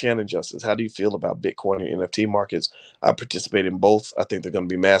see, the Shannon Justice. How do you feel about Bitcoin and NFT markets? I participate in both. I think they're going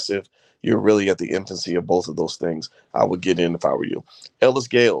to be massive. You're really at the infancy of both of those things. I would get in if I were you. Ellis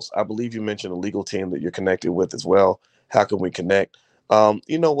Gales, I believe you mentioned a legal team that you're connected with as well. How can we connect?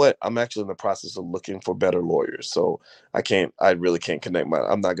 You know what? I'm actually in the process of looking for better lawyers, so I really can't connect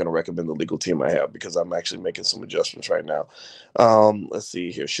I'm not going to recommend the legal team I have because I'm actually making some adjustments right now. Let's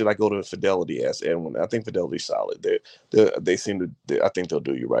see here. Should I go to Fidelity? Asked Edwin. I think Fidelity's solid. They seem to. I think they'll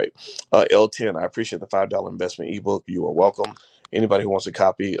do you right. L10. I appreciate the $5 investment ebook. You are welcome. Anybody who wants a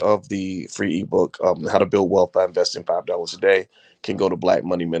copy of the free ebook, How to Build Wealth by Investing $5 a Day, can go to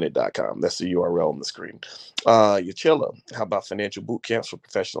blackmoneyminute.com. That's the URL on the screen. Yachilla, how about financial boot camps for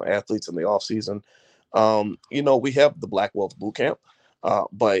professional athletes in the off season? We have the Black Wealth Boot Camp,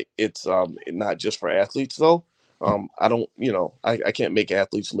 but it's not just for athletes though. I don't, I can't make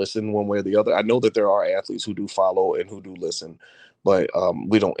athletes listen one way or the other. I know that there are athletes who do follow and who do listen, but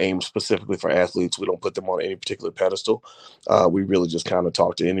we don't aim specifically for athletes. We don't put them on any particular pedestal. We really just kind of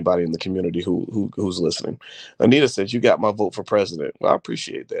talk to anybody in the community who's listening. Anita says, "You got my vote for president." Well, I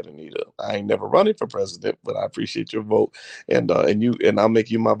appreciate that, Anita. I ain't never running for president, but I appreciate your vote, and I'll make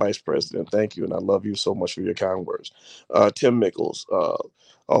you my vice president. Thank you, and I love you so much for your kind words. Tim Mickles.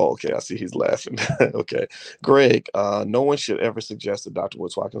 Oh, okay. I see he's laughing. Okay. Greg, no one should ever suggest that Dr.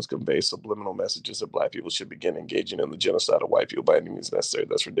 Woods Watkins conveys subliminal messages that black people should begin engaging in the genocide of white people by any means necessary.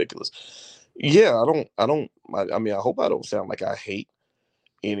 That's ridiculous. Yeah, I mean, I hope I don't sound like I hate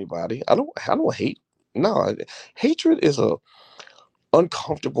anybody. I don't hate. No, hatred is a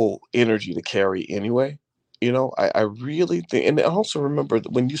uncomfortable energy to carry anyway. I really think, and also remember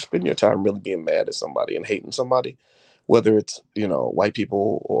that when you spend your time really being mad at somebody and hating somebody, whether it's, white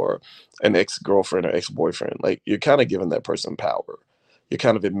people or an ex-girlfriend or ex-boyfriend, like you're kind of giving that person power. You're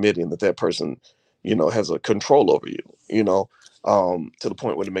kind of admitting that that person, has a control over you, to the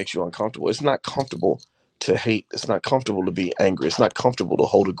point where it makes you uncomfortable. It's not comfortable to hate. It's not comfortable to be angry. It's not comfortable to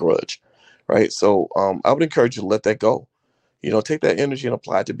hold a grudge. Right. So I would encourage you to let that go. Take that energy and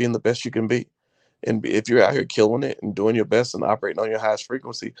apply it to being the best you can be. And if you're out here killing it and doing your best and operating on your highest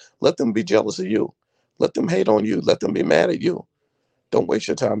frequency, let them be jealous of you. Let them hate on you. Let them be mad at you. Don't waste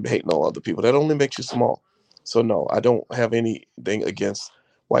your time hating on other people. That only makes you small. So no, I don't have anything against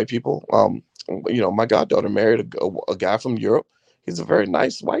white people. My goddaughter married a guy from Europe. He's a very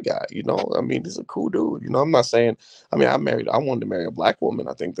nice white guy. I mean, he's a cool dude. I'm not saying. I mean, I wanted to marry a black woman.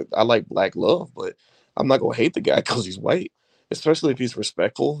 I think that I like black love, but I'm not gonna hate the guy because he's white. Especially if he's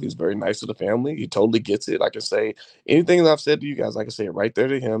respectful. He's very nice to the family. He totally gets it. I can say anything that I've said to you guys. I can say it right there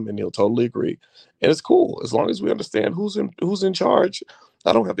to him, and he'll totally agree. And it's cool as long as we understand who's in charge.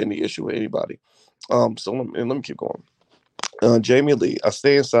 I don't have any issue with anybody. So let me keep going. Jamie Lee, I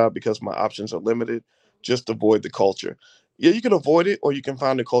stay inside because my options are limited. Just avoid the culture. Yeah, you can avoid it, or you can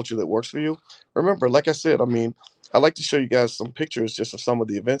find a culture that works for you. Remember, like I said, I mean, I like to show you guys some pictures just of some of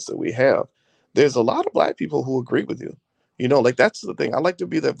the events that we have. There's a lot of black people who agree with you. Like that's the thing. I like to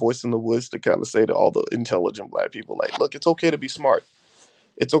be that voice in the woods to kind of say to all the intelligent black people, like, look, it's okay to be smart.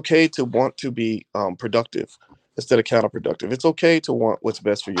 It's okay to want to be productive instead of counterproductive. It's okay to want what's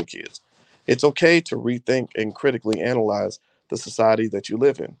best for your kids. It's okay to rethink and critically analyze the society that you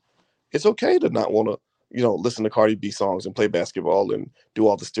live in. It's okay to not want to, listen to Cardi B songs and play basketball and do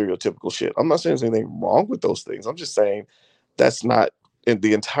all the stereotypical shit. I'm not saying there's anything wrong with those things. I'm just saying that's not in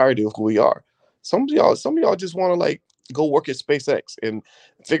the entirety of who we are. Some of y'all just want to like go work at SpaceX and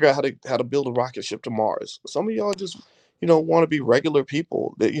figure out how to build a rocket ship to Mars. Some of y'all just want to be regular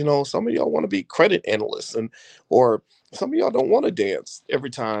people. That some of y'all want to be credit analysts or some of y'all don't want to dance every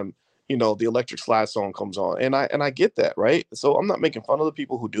time the Electric Slide song comes on. And I get that, right? So I'm not making fun of the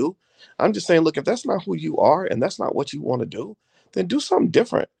people who do. I'm just saying, look, if that's not who you are and that's not what you want to do, then do something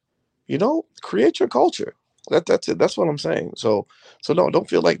different. Create your culture. That's it. That's what I'm saying. So no, don't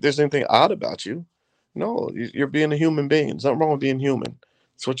feel like there's anything odd about you. No, you're being a human being. There's nothing wrong with being human.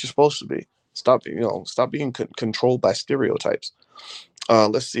 It's what you're supposed to be. Stop being controlled by stereotypes.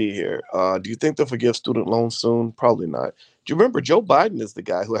 Let's see here. Do you think they'll forgive student loans soon? Probably not. Do you remember Joe Biden is the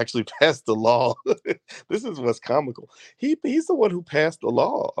guy who actually passed the law? This is what's comical. He's the one who passed the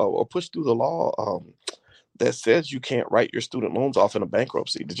law or pushed through the law. That says you can't write your student loans off in a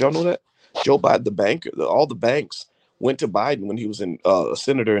bankruptcy. Did y'all know that? Joe Biden, all the banks went to Biden when he was a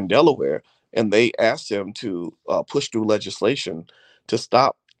senator in Delaware, and they asked him to push through legislation to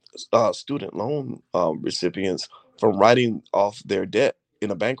stop student loan recipients from writing off their debt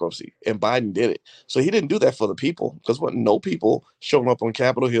in a bankruptcy. And Biden did it. So he didn't do that for the people because what no people showing up on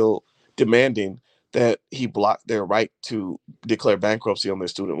Capitol Hill demanding that he blocked their right to declare bankruptcy on their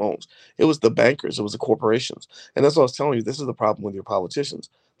student loans. It was the bankers, it was the corporations. And that's what I was telling you. This is the problem with your politicians.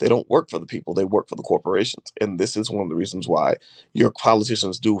 They don't work for the people, they work for the corporations. And this is one of the reasons why your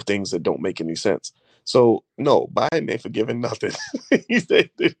politicians do things that don't make any sense. So no, Biden ain't forgiving nothing.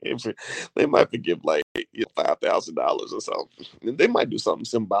 They might forgive like $5,000 or something. And they might do something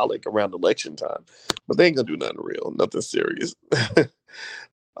symbolic around election time, but they ain't gonna do nothing real, nothing serious.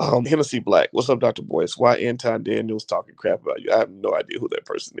 Hennessy Black, what's up, Dr. Boyce? Why Anton Daniels talking crap about you? I have no idea who that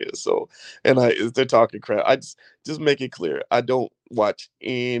person is. So, and if they're talking crap, I just make it clear. I don't watch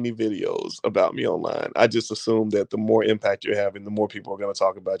any videos about me online. I just assume that the more impact you're having, the more people are going to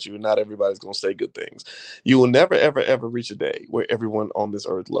talk about you, and not everybody's going to say good things. You will never, ever, ever reach a day where everyone on this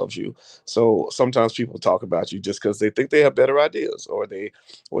earth loves you. So sometimes people talk about you just because they think they have better ideas, or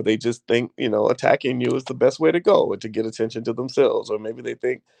they just think attacking you is the best way to go, or to get attention to themselves, or maybe they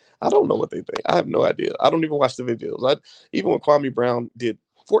think I don't know what they think. I have no idea. I don't even watch the videos. Even when Kwame Brown did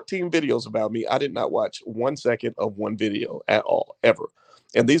 14 videos about me, I did not watch 1 second of one video at all, ever.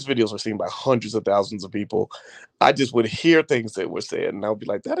 And these videos are seen by hundreds of thousands of people. I just would hear things that were said, and I would be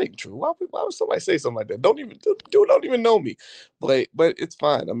like, "That ain't true. Why would somebody say something like that? Don't even know me." But it's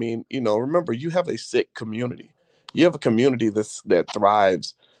fine. I mean, remember, you have a sick community. You have a community that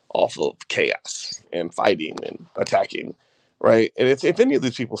thrives off of chaos and fighting and attacking, right? And if any of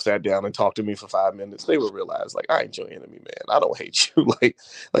these people sat down and talked to me for 5 minutes, they would realize, like, I ain't your enemy, man. I don't hate you. Like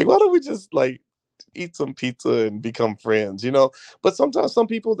why don't we just eat some pizza and become friends, But sometimes some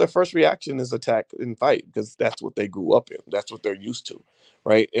people, their first reaction is attack and fight because that's what they grew up in. That's what they're used to,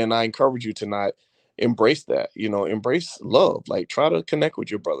 right? And I encourage you to not embrace that, embrace love. Like, try to connect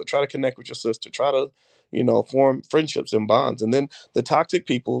with your brother, try to connect with your sister, try to, form friendships and bonds. And then the toxic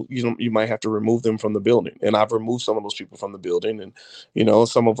people, you might have to remove them from the building. And I've removed some of those people from the building, and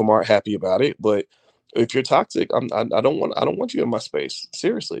some of them aren't happy about it. But if you're toxic, I don't want you in my space,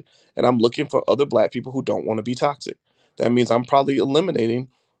 seriously. And I'm looking for other Black people who don't want to be toxic. That means I'm probably eliminating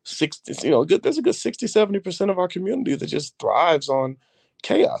 60, there's a good 60-70% of our community that just thrives on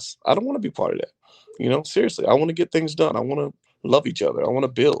chaos. I don't want to be part of that. Seriously, I want to get things done. I want to love each other. I want to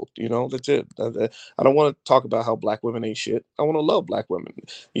build. That's it. I don't want to talk about how Black women ain't shit. I want to love Black women.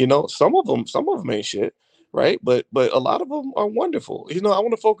 Some of them ain't shit, right? But a lot of them are wonderful. I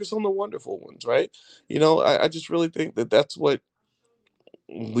want to focus on the wonderful ones, right? I just really think that that's what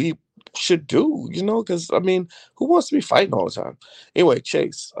we should do, because I mean, who wants to be fighting all the time? Anyway,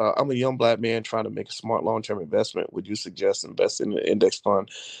 Chase, I'm a young Black man trying to make a smart long-term investment. Would you suggest investing in an index fund?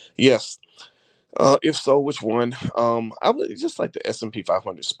 Yes. If so, which one? I would just like the S&P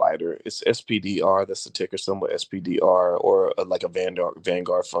 500 Spider. It's SPDR. That's the ticker symbol, SPDR, or like a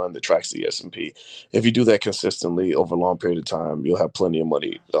Vanguard fund that tracks the S&P. If you do that consistently over a long period of time, you'll have plenty of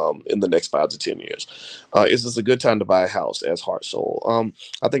money in the next 5 to 10 years. Is this a good time to buy a house? As Heart Soul,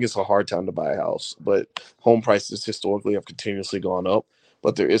 I think it's a hard time to buy a house, but home prices historically have continuously gone up.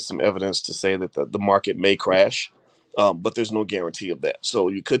 But there is some evidence to say that the market may crash, but there's no guarantee of that. So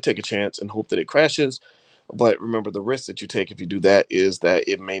you could take a chance and hope that it crashes. But remember, the risk that you take if you do that is that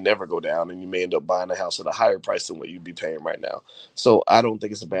it may never go down, and you may end up buying a house at a higher price than what you'd be paying right now. So I don't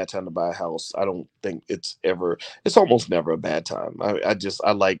think it's a bad time to buy a house. I don't think it's almost never a bad time.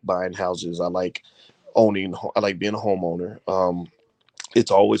 I like buying houses. I like I like being a homeowner.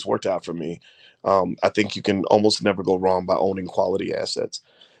 It's always worked out for me. I think you can almost never go wrong by owning quality assets.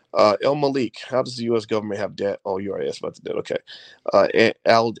 El Malik, how does the U.S. government have debt? Oh, you already asked about the debt. Okay.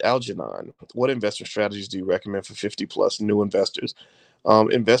 Algernon, what investment strategies do you recommend for 50 plus new investors?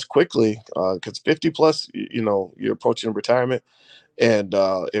 Invest quickly, because 50 plus, you're approaching retirement, and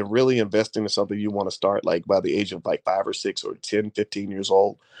really investing in something you want to start like by the age of like 5 or 6 or 10, 15 years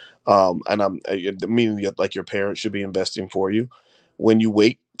old. And meaning that like your parents should be investing for you. When you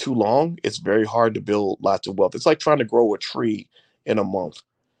wait too long, it's very hard to build lots of wealth. It's like trying to grow a tree in a month.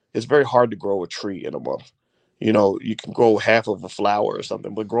 It's very hard to grow a tree in a month. You can grow half of a flower or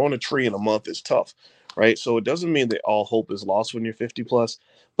something, but growing a tree in a month is tough, right? So it doesn't mean that all hope is lost when you're 50 plus,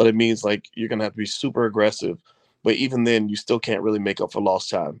 but it means like you're gonna have to be super aggressive. But even then, you still can't really make up for lost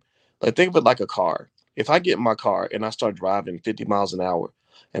time. Like, think of it like a car. If I get in my car and I start driving 50 miles an hour,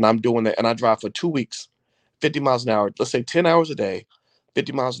 and I'm doing that, and I drive for 2 weeks, 50 miles an hour, let's say 10 hours a day,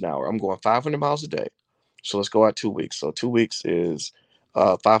 50 miles an hour, I'm going 500 miles a day. So let's go out 2 weeks. So 2 weeks is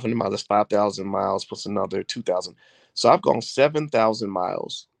 500 miles. That's 5,000 miles plus another 2,000. So I've gone 7,000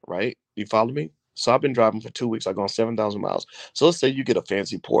 miles, right? You follow me? So I've been driving for 2 weeks. I've gone 7,000 miles. So let's say you get a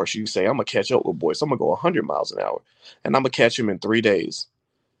fancy Porsche. You say, I'm going to catch up with Boyce. I'm going to go 100 miles an hour, and I'm going to catch him in 3 days.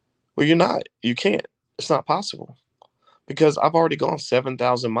 Well, you're not. You can't. It's not possible because I've already gone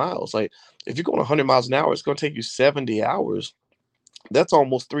 7,000 miles. Like, if you're going 100 miles an hour, it's going to take you 70 hours. That's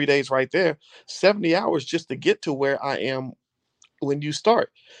almost 3 days right there. 70 hours just to get to where I am when you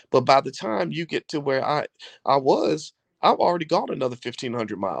start. But by the time you get to where I was, I've already gone another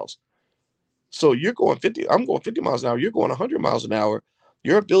 1,500 miles. So you're going 50, I'm going 50 miles an hour, you're going 100 miles an hour.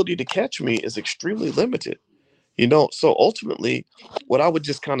 Your ability to catch me is extremely limited. So ultimately, what I would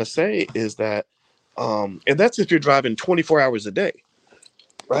just kind of say is that, and that's if you're driving 24 hours a day,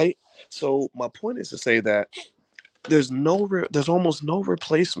 right? So my point is to say that there's almost no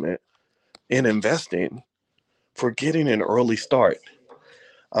replacement in investing for getting an early start.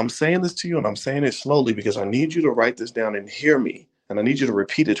 I'm saying this to you and I'm saying it slowly because I need you to write this down and hear me. And I need you to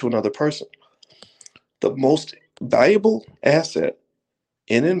repeat it to another person. The most valuable asset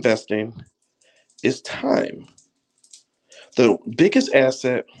in investing is time. The biggest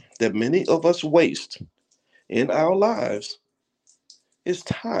asset that many of us waste in our lives is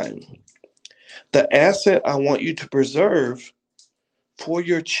time. The asset I want you to preserve for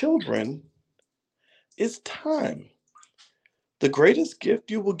your children is time. The greatest gift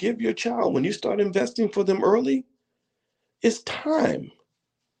you will give your child when you start investing for them early is time.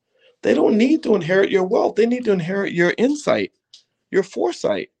 They don't need to inherit your wealth, they need to inherit your insight, your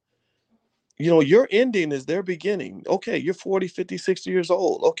foresight. Your ending is their beginning. Okay, you're 40, 50, 60 years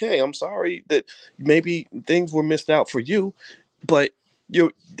old. Okay, I'm sorry that maybe things were missed out for you, but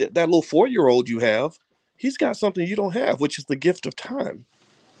that little 4-year old you have, he's got something you don't have, which is the gift of time.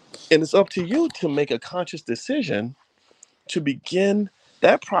 And it's up to you to make a conscious decision to begin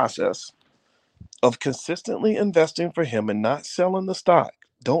that process of consistently investing for him and not selling the stock.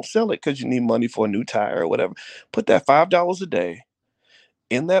 Don't sell it because you need money for a new tire or whatever. Put that $5 a day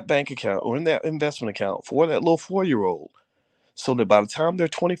in that bank account or in that investment account for that little 4-year old, so that by the time they're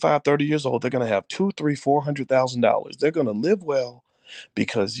 25, 30 years old, they're going to have two, three, $400,000. They're going to live well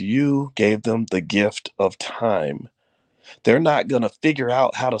because you gave them the gift of time. They're not going to figure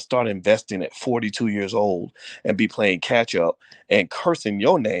out how to start investing at 42 years old and be playing catch up and cursing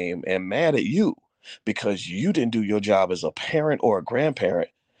your name and mad at you because you didn't do your job as a parent or a grandparent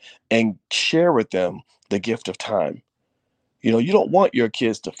and share with them the gift of time. You don't want your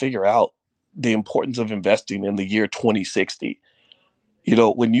kids to figure out the importance of investing in the year 2060.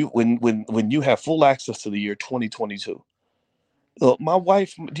 When you have full access to the year 2022. Look, my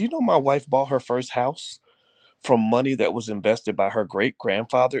wife, do you know my wife bought her first house from money that was invested by her great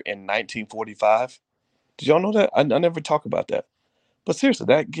grandfather in 1945? Did y'all know that? I never talk about that. But seriously,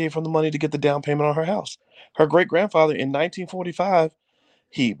 that gave her the money to get the down payment on her house. Her great grandfather in 1945,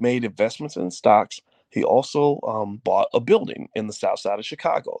 he made investments in stocks. He also bought a building in the south side of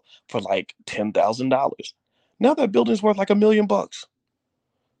Chicago for like $10,000. Now that building's worth like $1 million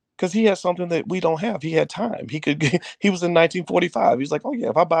because he had something that we don't have. He had time. He was in 1945. He's like, oh yeah,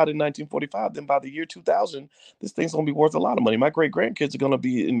 if I buy it in 1945, then by the year 2000, this thing's gonna be worth a lot of money. My great grandkids are gonna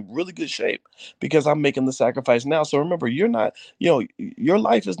be in really good shape because I'm making the sacrifice now. So remember, you're not, your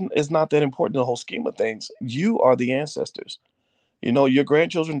life is not that important in the whole scheme of things. You are the ancestors. Your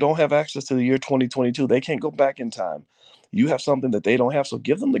grandchildren don't have access to the year 2022. They can't go back in time. You have something that they don't have, so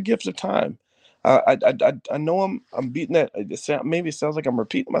give them the gift of time. I know I'm beating that. Maybe it sounds like I'm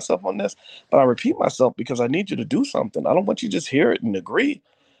repeating myself on this, but I repeat myself because I need you to do something. I don't want you to just hear it and agree.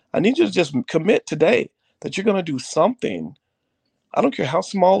 I need you to just commit today that you're going to do something. I don't care how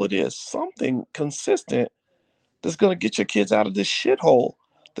small it is, something consistent that's going to get your kids out of this shithole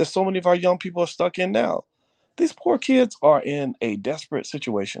that so many of our young people are stuck in now. These poor kids are in a desperate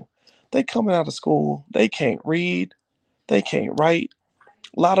situation. They coming out of school, they can't read, they can't write.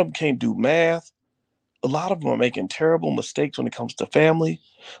 A lot of them can't do math. A lot of them are making terrible mistakes when it comes to family.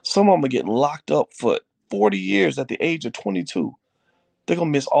 Some of them are getting locked up for 40 years at the age of 22. They're gonna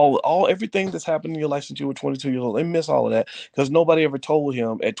miss all everything that's happened in your life since you were 22 years old. They miss all of that because nobody ever told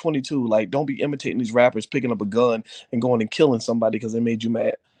him at 22, like, don't be imitating these rappers picking up a gun and going and killing somebody because they made you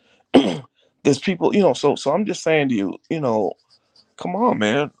mad. There's people, so I'm just saying to you, come on,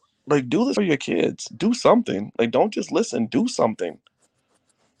 man. Like, do this for your kids. Do something. Like, don't just listen. Do something.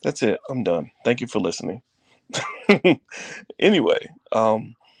 That's it. I'm done. Thank you for listening. Anyway,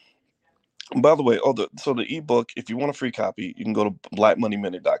 by the way, so the ebook, if you want a free copy, you can go to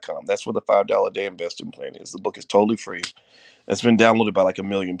blackmoneyminute.com. That's where the $5 a day investing plan is. The book is totally free. It's been downloaded by like 1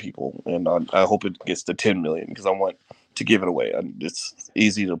 million people, and I hope it gets to 10 million because I want to give it away. It's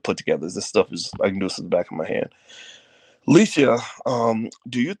easy to put together. This stuff is I can do this in the back of my hand. Alicia,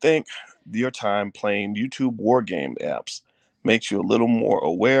 do you think your time playing YouTube war game apps makes you a little more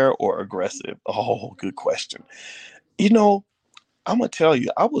aware or aggressive? Oh, good question. You know, I'm gonna tell you,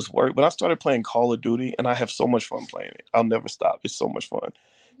 I was worried when I started playing Call of Duty, and I have so much fun playing it. I'll never stop. It's so much fun.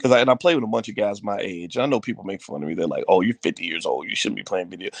 because I play with a bunch of guys my age. I know people make fun of me. They're like, "Oh, you're 50 years old. You shouldn't be playing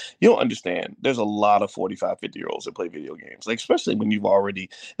video." You don't understand. There's a lot of 45, 50-year-olds that play video games. Like, especially when you've already.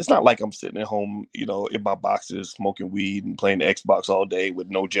 It's not like I'm sitting at home, in my boxes, smoking weed and playing Xbox all day with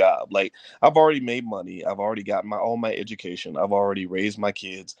no job. Like, I've already made money. I've already got all my education. I've already raised my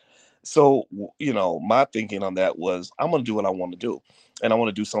kids. So, my thinking on that was I'm gonna do what I want to do, and I want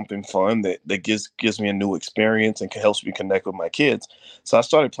to do something fun that gives me a new experience and helps me connect with my kids. So I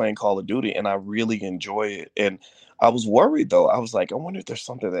started playing Call of Duty, and I really enjoy it. And I was worried though. I was like, I wonder if there's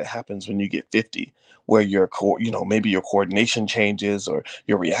something that happens when you get 50, where maybe your coordination changes or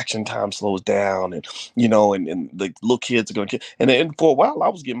your reaction time slows down, and the little kids are going to. And for a while, I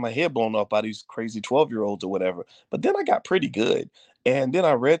was getting my head blown up by these crazy 12-year-olds or whatever. But then I got pretty good. And then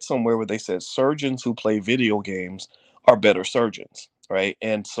I read somewhere where they said surgeons who play video games are better surgeons, right?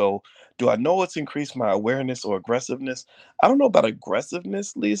 And so, do I know it's increased my awareness or aggressiveness? I don't know about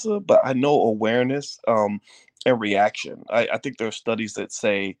aggressiveness, Lisa, but I know awareness and reaction. I think there are studies that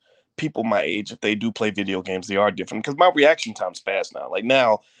say people my age, if they do play video games, they are different because my reaction time's fast now. Like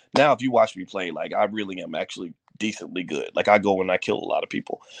now, if you watch me play, like I really am actually decently good. Like I go and I kill a lot of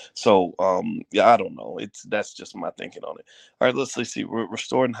people. So yeah, I don't know. That's just my thinking on it. All right, let's see.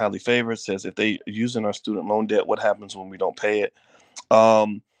 Restored and highly favored says if they using our student loan debt, what happens when we don't pay it?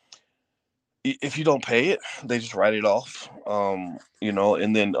 Um, if you don't pay it, they just write it off. And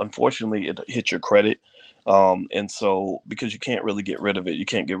then unfortunately it hits your credit. And so because you can't really get rid of it, you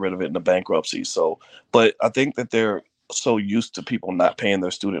can't get rid of it in the bankruptcy. So, but I think that they're so used to people not paying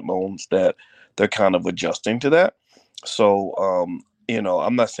their student loans that they're kind of adjusting to that. So,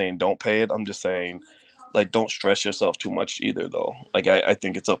 I'm not saying don't pay it. I'm just saying like don't stress yourself too much either though. Like I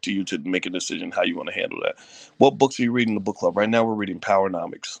think it's up to you to make a decision how you want to handle that. What books are you reading in the book club right now? We're reading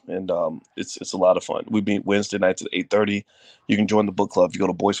Powernomics, and it's a lot of fun. We meet Wednesday nights at 8:30. You can join the book club if you go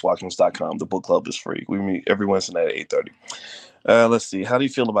to boycewatkins.com. The book club is free. We meet every Wednesday night at 8:30. Let's see, how do you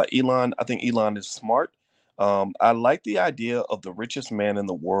feel about Elon? I think Elon is smart. I like the idea of the richest man in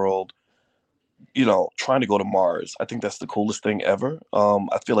the world, trying to go to Mars. I think that's the coolest thing ever.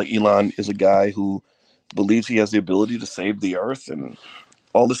 I feel like Elon is a guy who believes he has the ability to save the earth and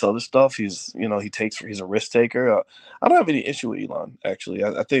all this other stuff. He's a risk taker. I don't have any issue with Elon, actually.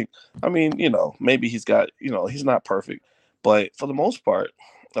 I think, I mean, maybe he's not perfect, but for the most part,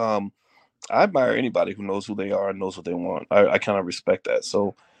 um, I admire anybody who knows who they are and knows what they want. I kind of respect that.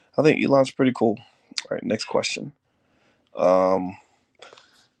 So I think Elon's pretty cool. All right, next question. Um,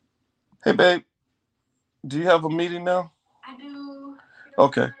 hey, babe, do you have a meeting now? I do.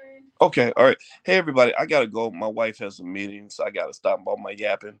 Okay. Okay. All right. Hey, everybody. I got to go. My wife has a meeting, so I got to stop all my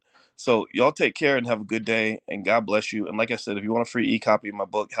yapping. So, y'all take care and have a good day, and God bless you. And like I said, if you want a free e copy of my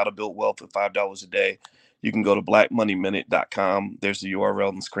book, How to Build Wealth with $5 a Day, you can go to blackmoneyminute.com. There's the URL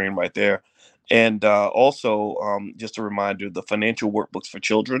on the screen right there. And also, just a reminder, the financial workbooks for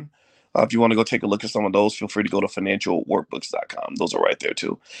children. If you want to go take a look at some of those, feel free to go to financialworkbooks.com. Those are right there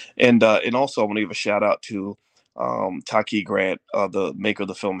too. And also, I want to give a shout out to Taki Grant, the maker of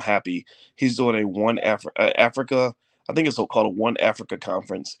the film Happy. He's doing a Africa, I think it's called a One Africa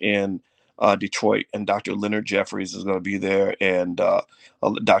conference in Detroit, and Dr. Leonard Jeffries is going to be there, and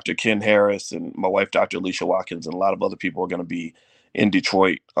Dr. Ken Harris, and my wife, Dr. Alicia Watkins, and a lot of other people are going to be in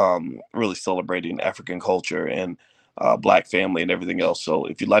Detroit, really celebrating African culture and Black family and everything else. So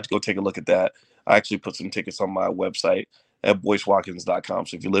if you'd like to go take a look at that, I actually put some tickets on my website at boycewatkins.com.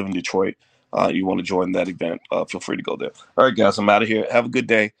 So if you live in Detroit, you want to join that event, feel free to go there. All right, guys, I'm out of here. Have a good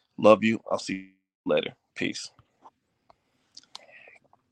day. Love you. I'll see you later. Peace.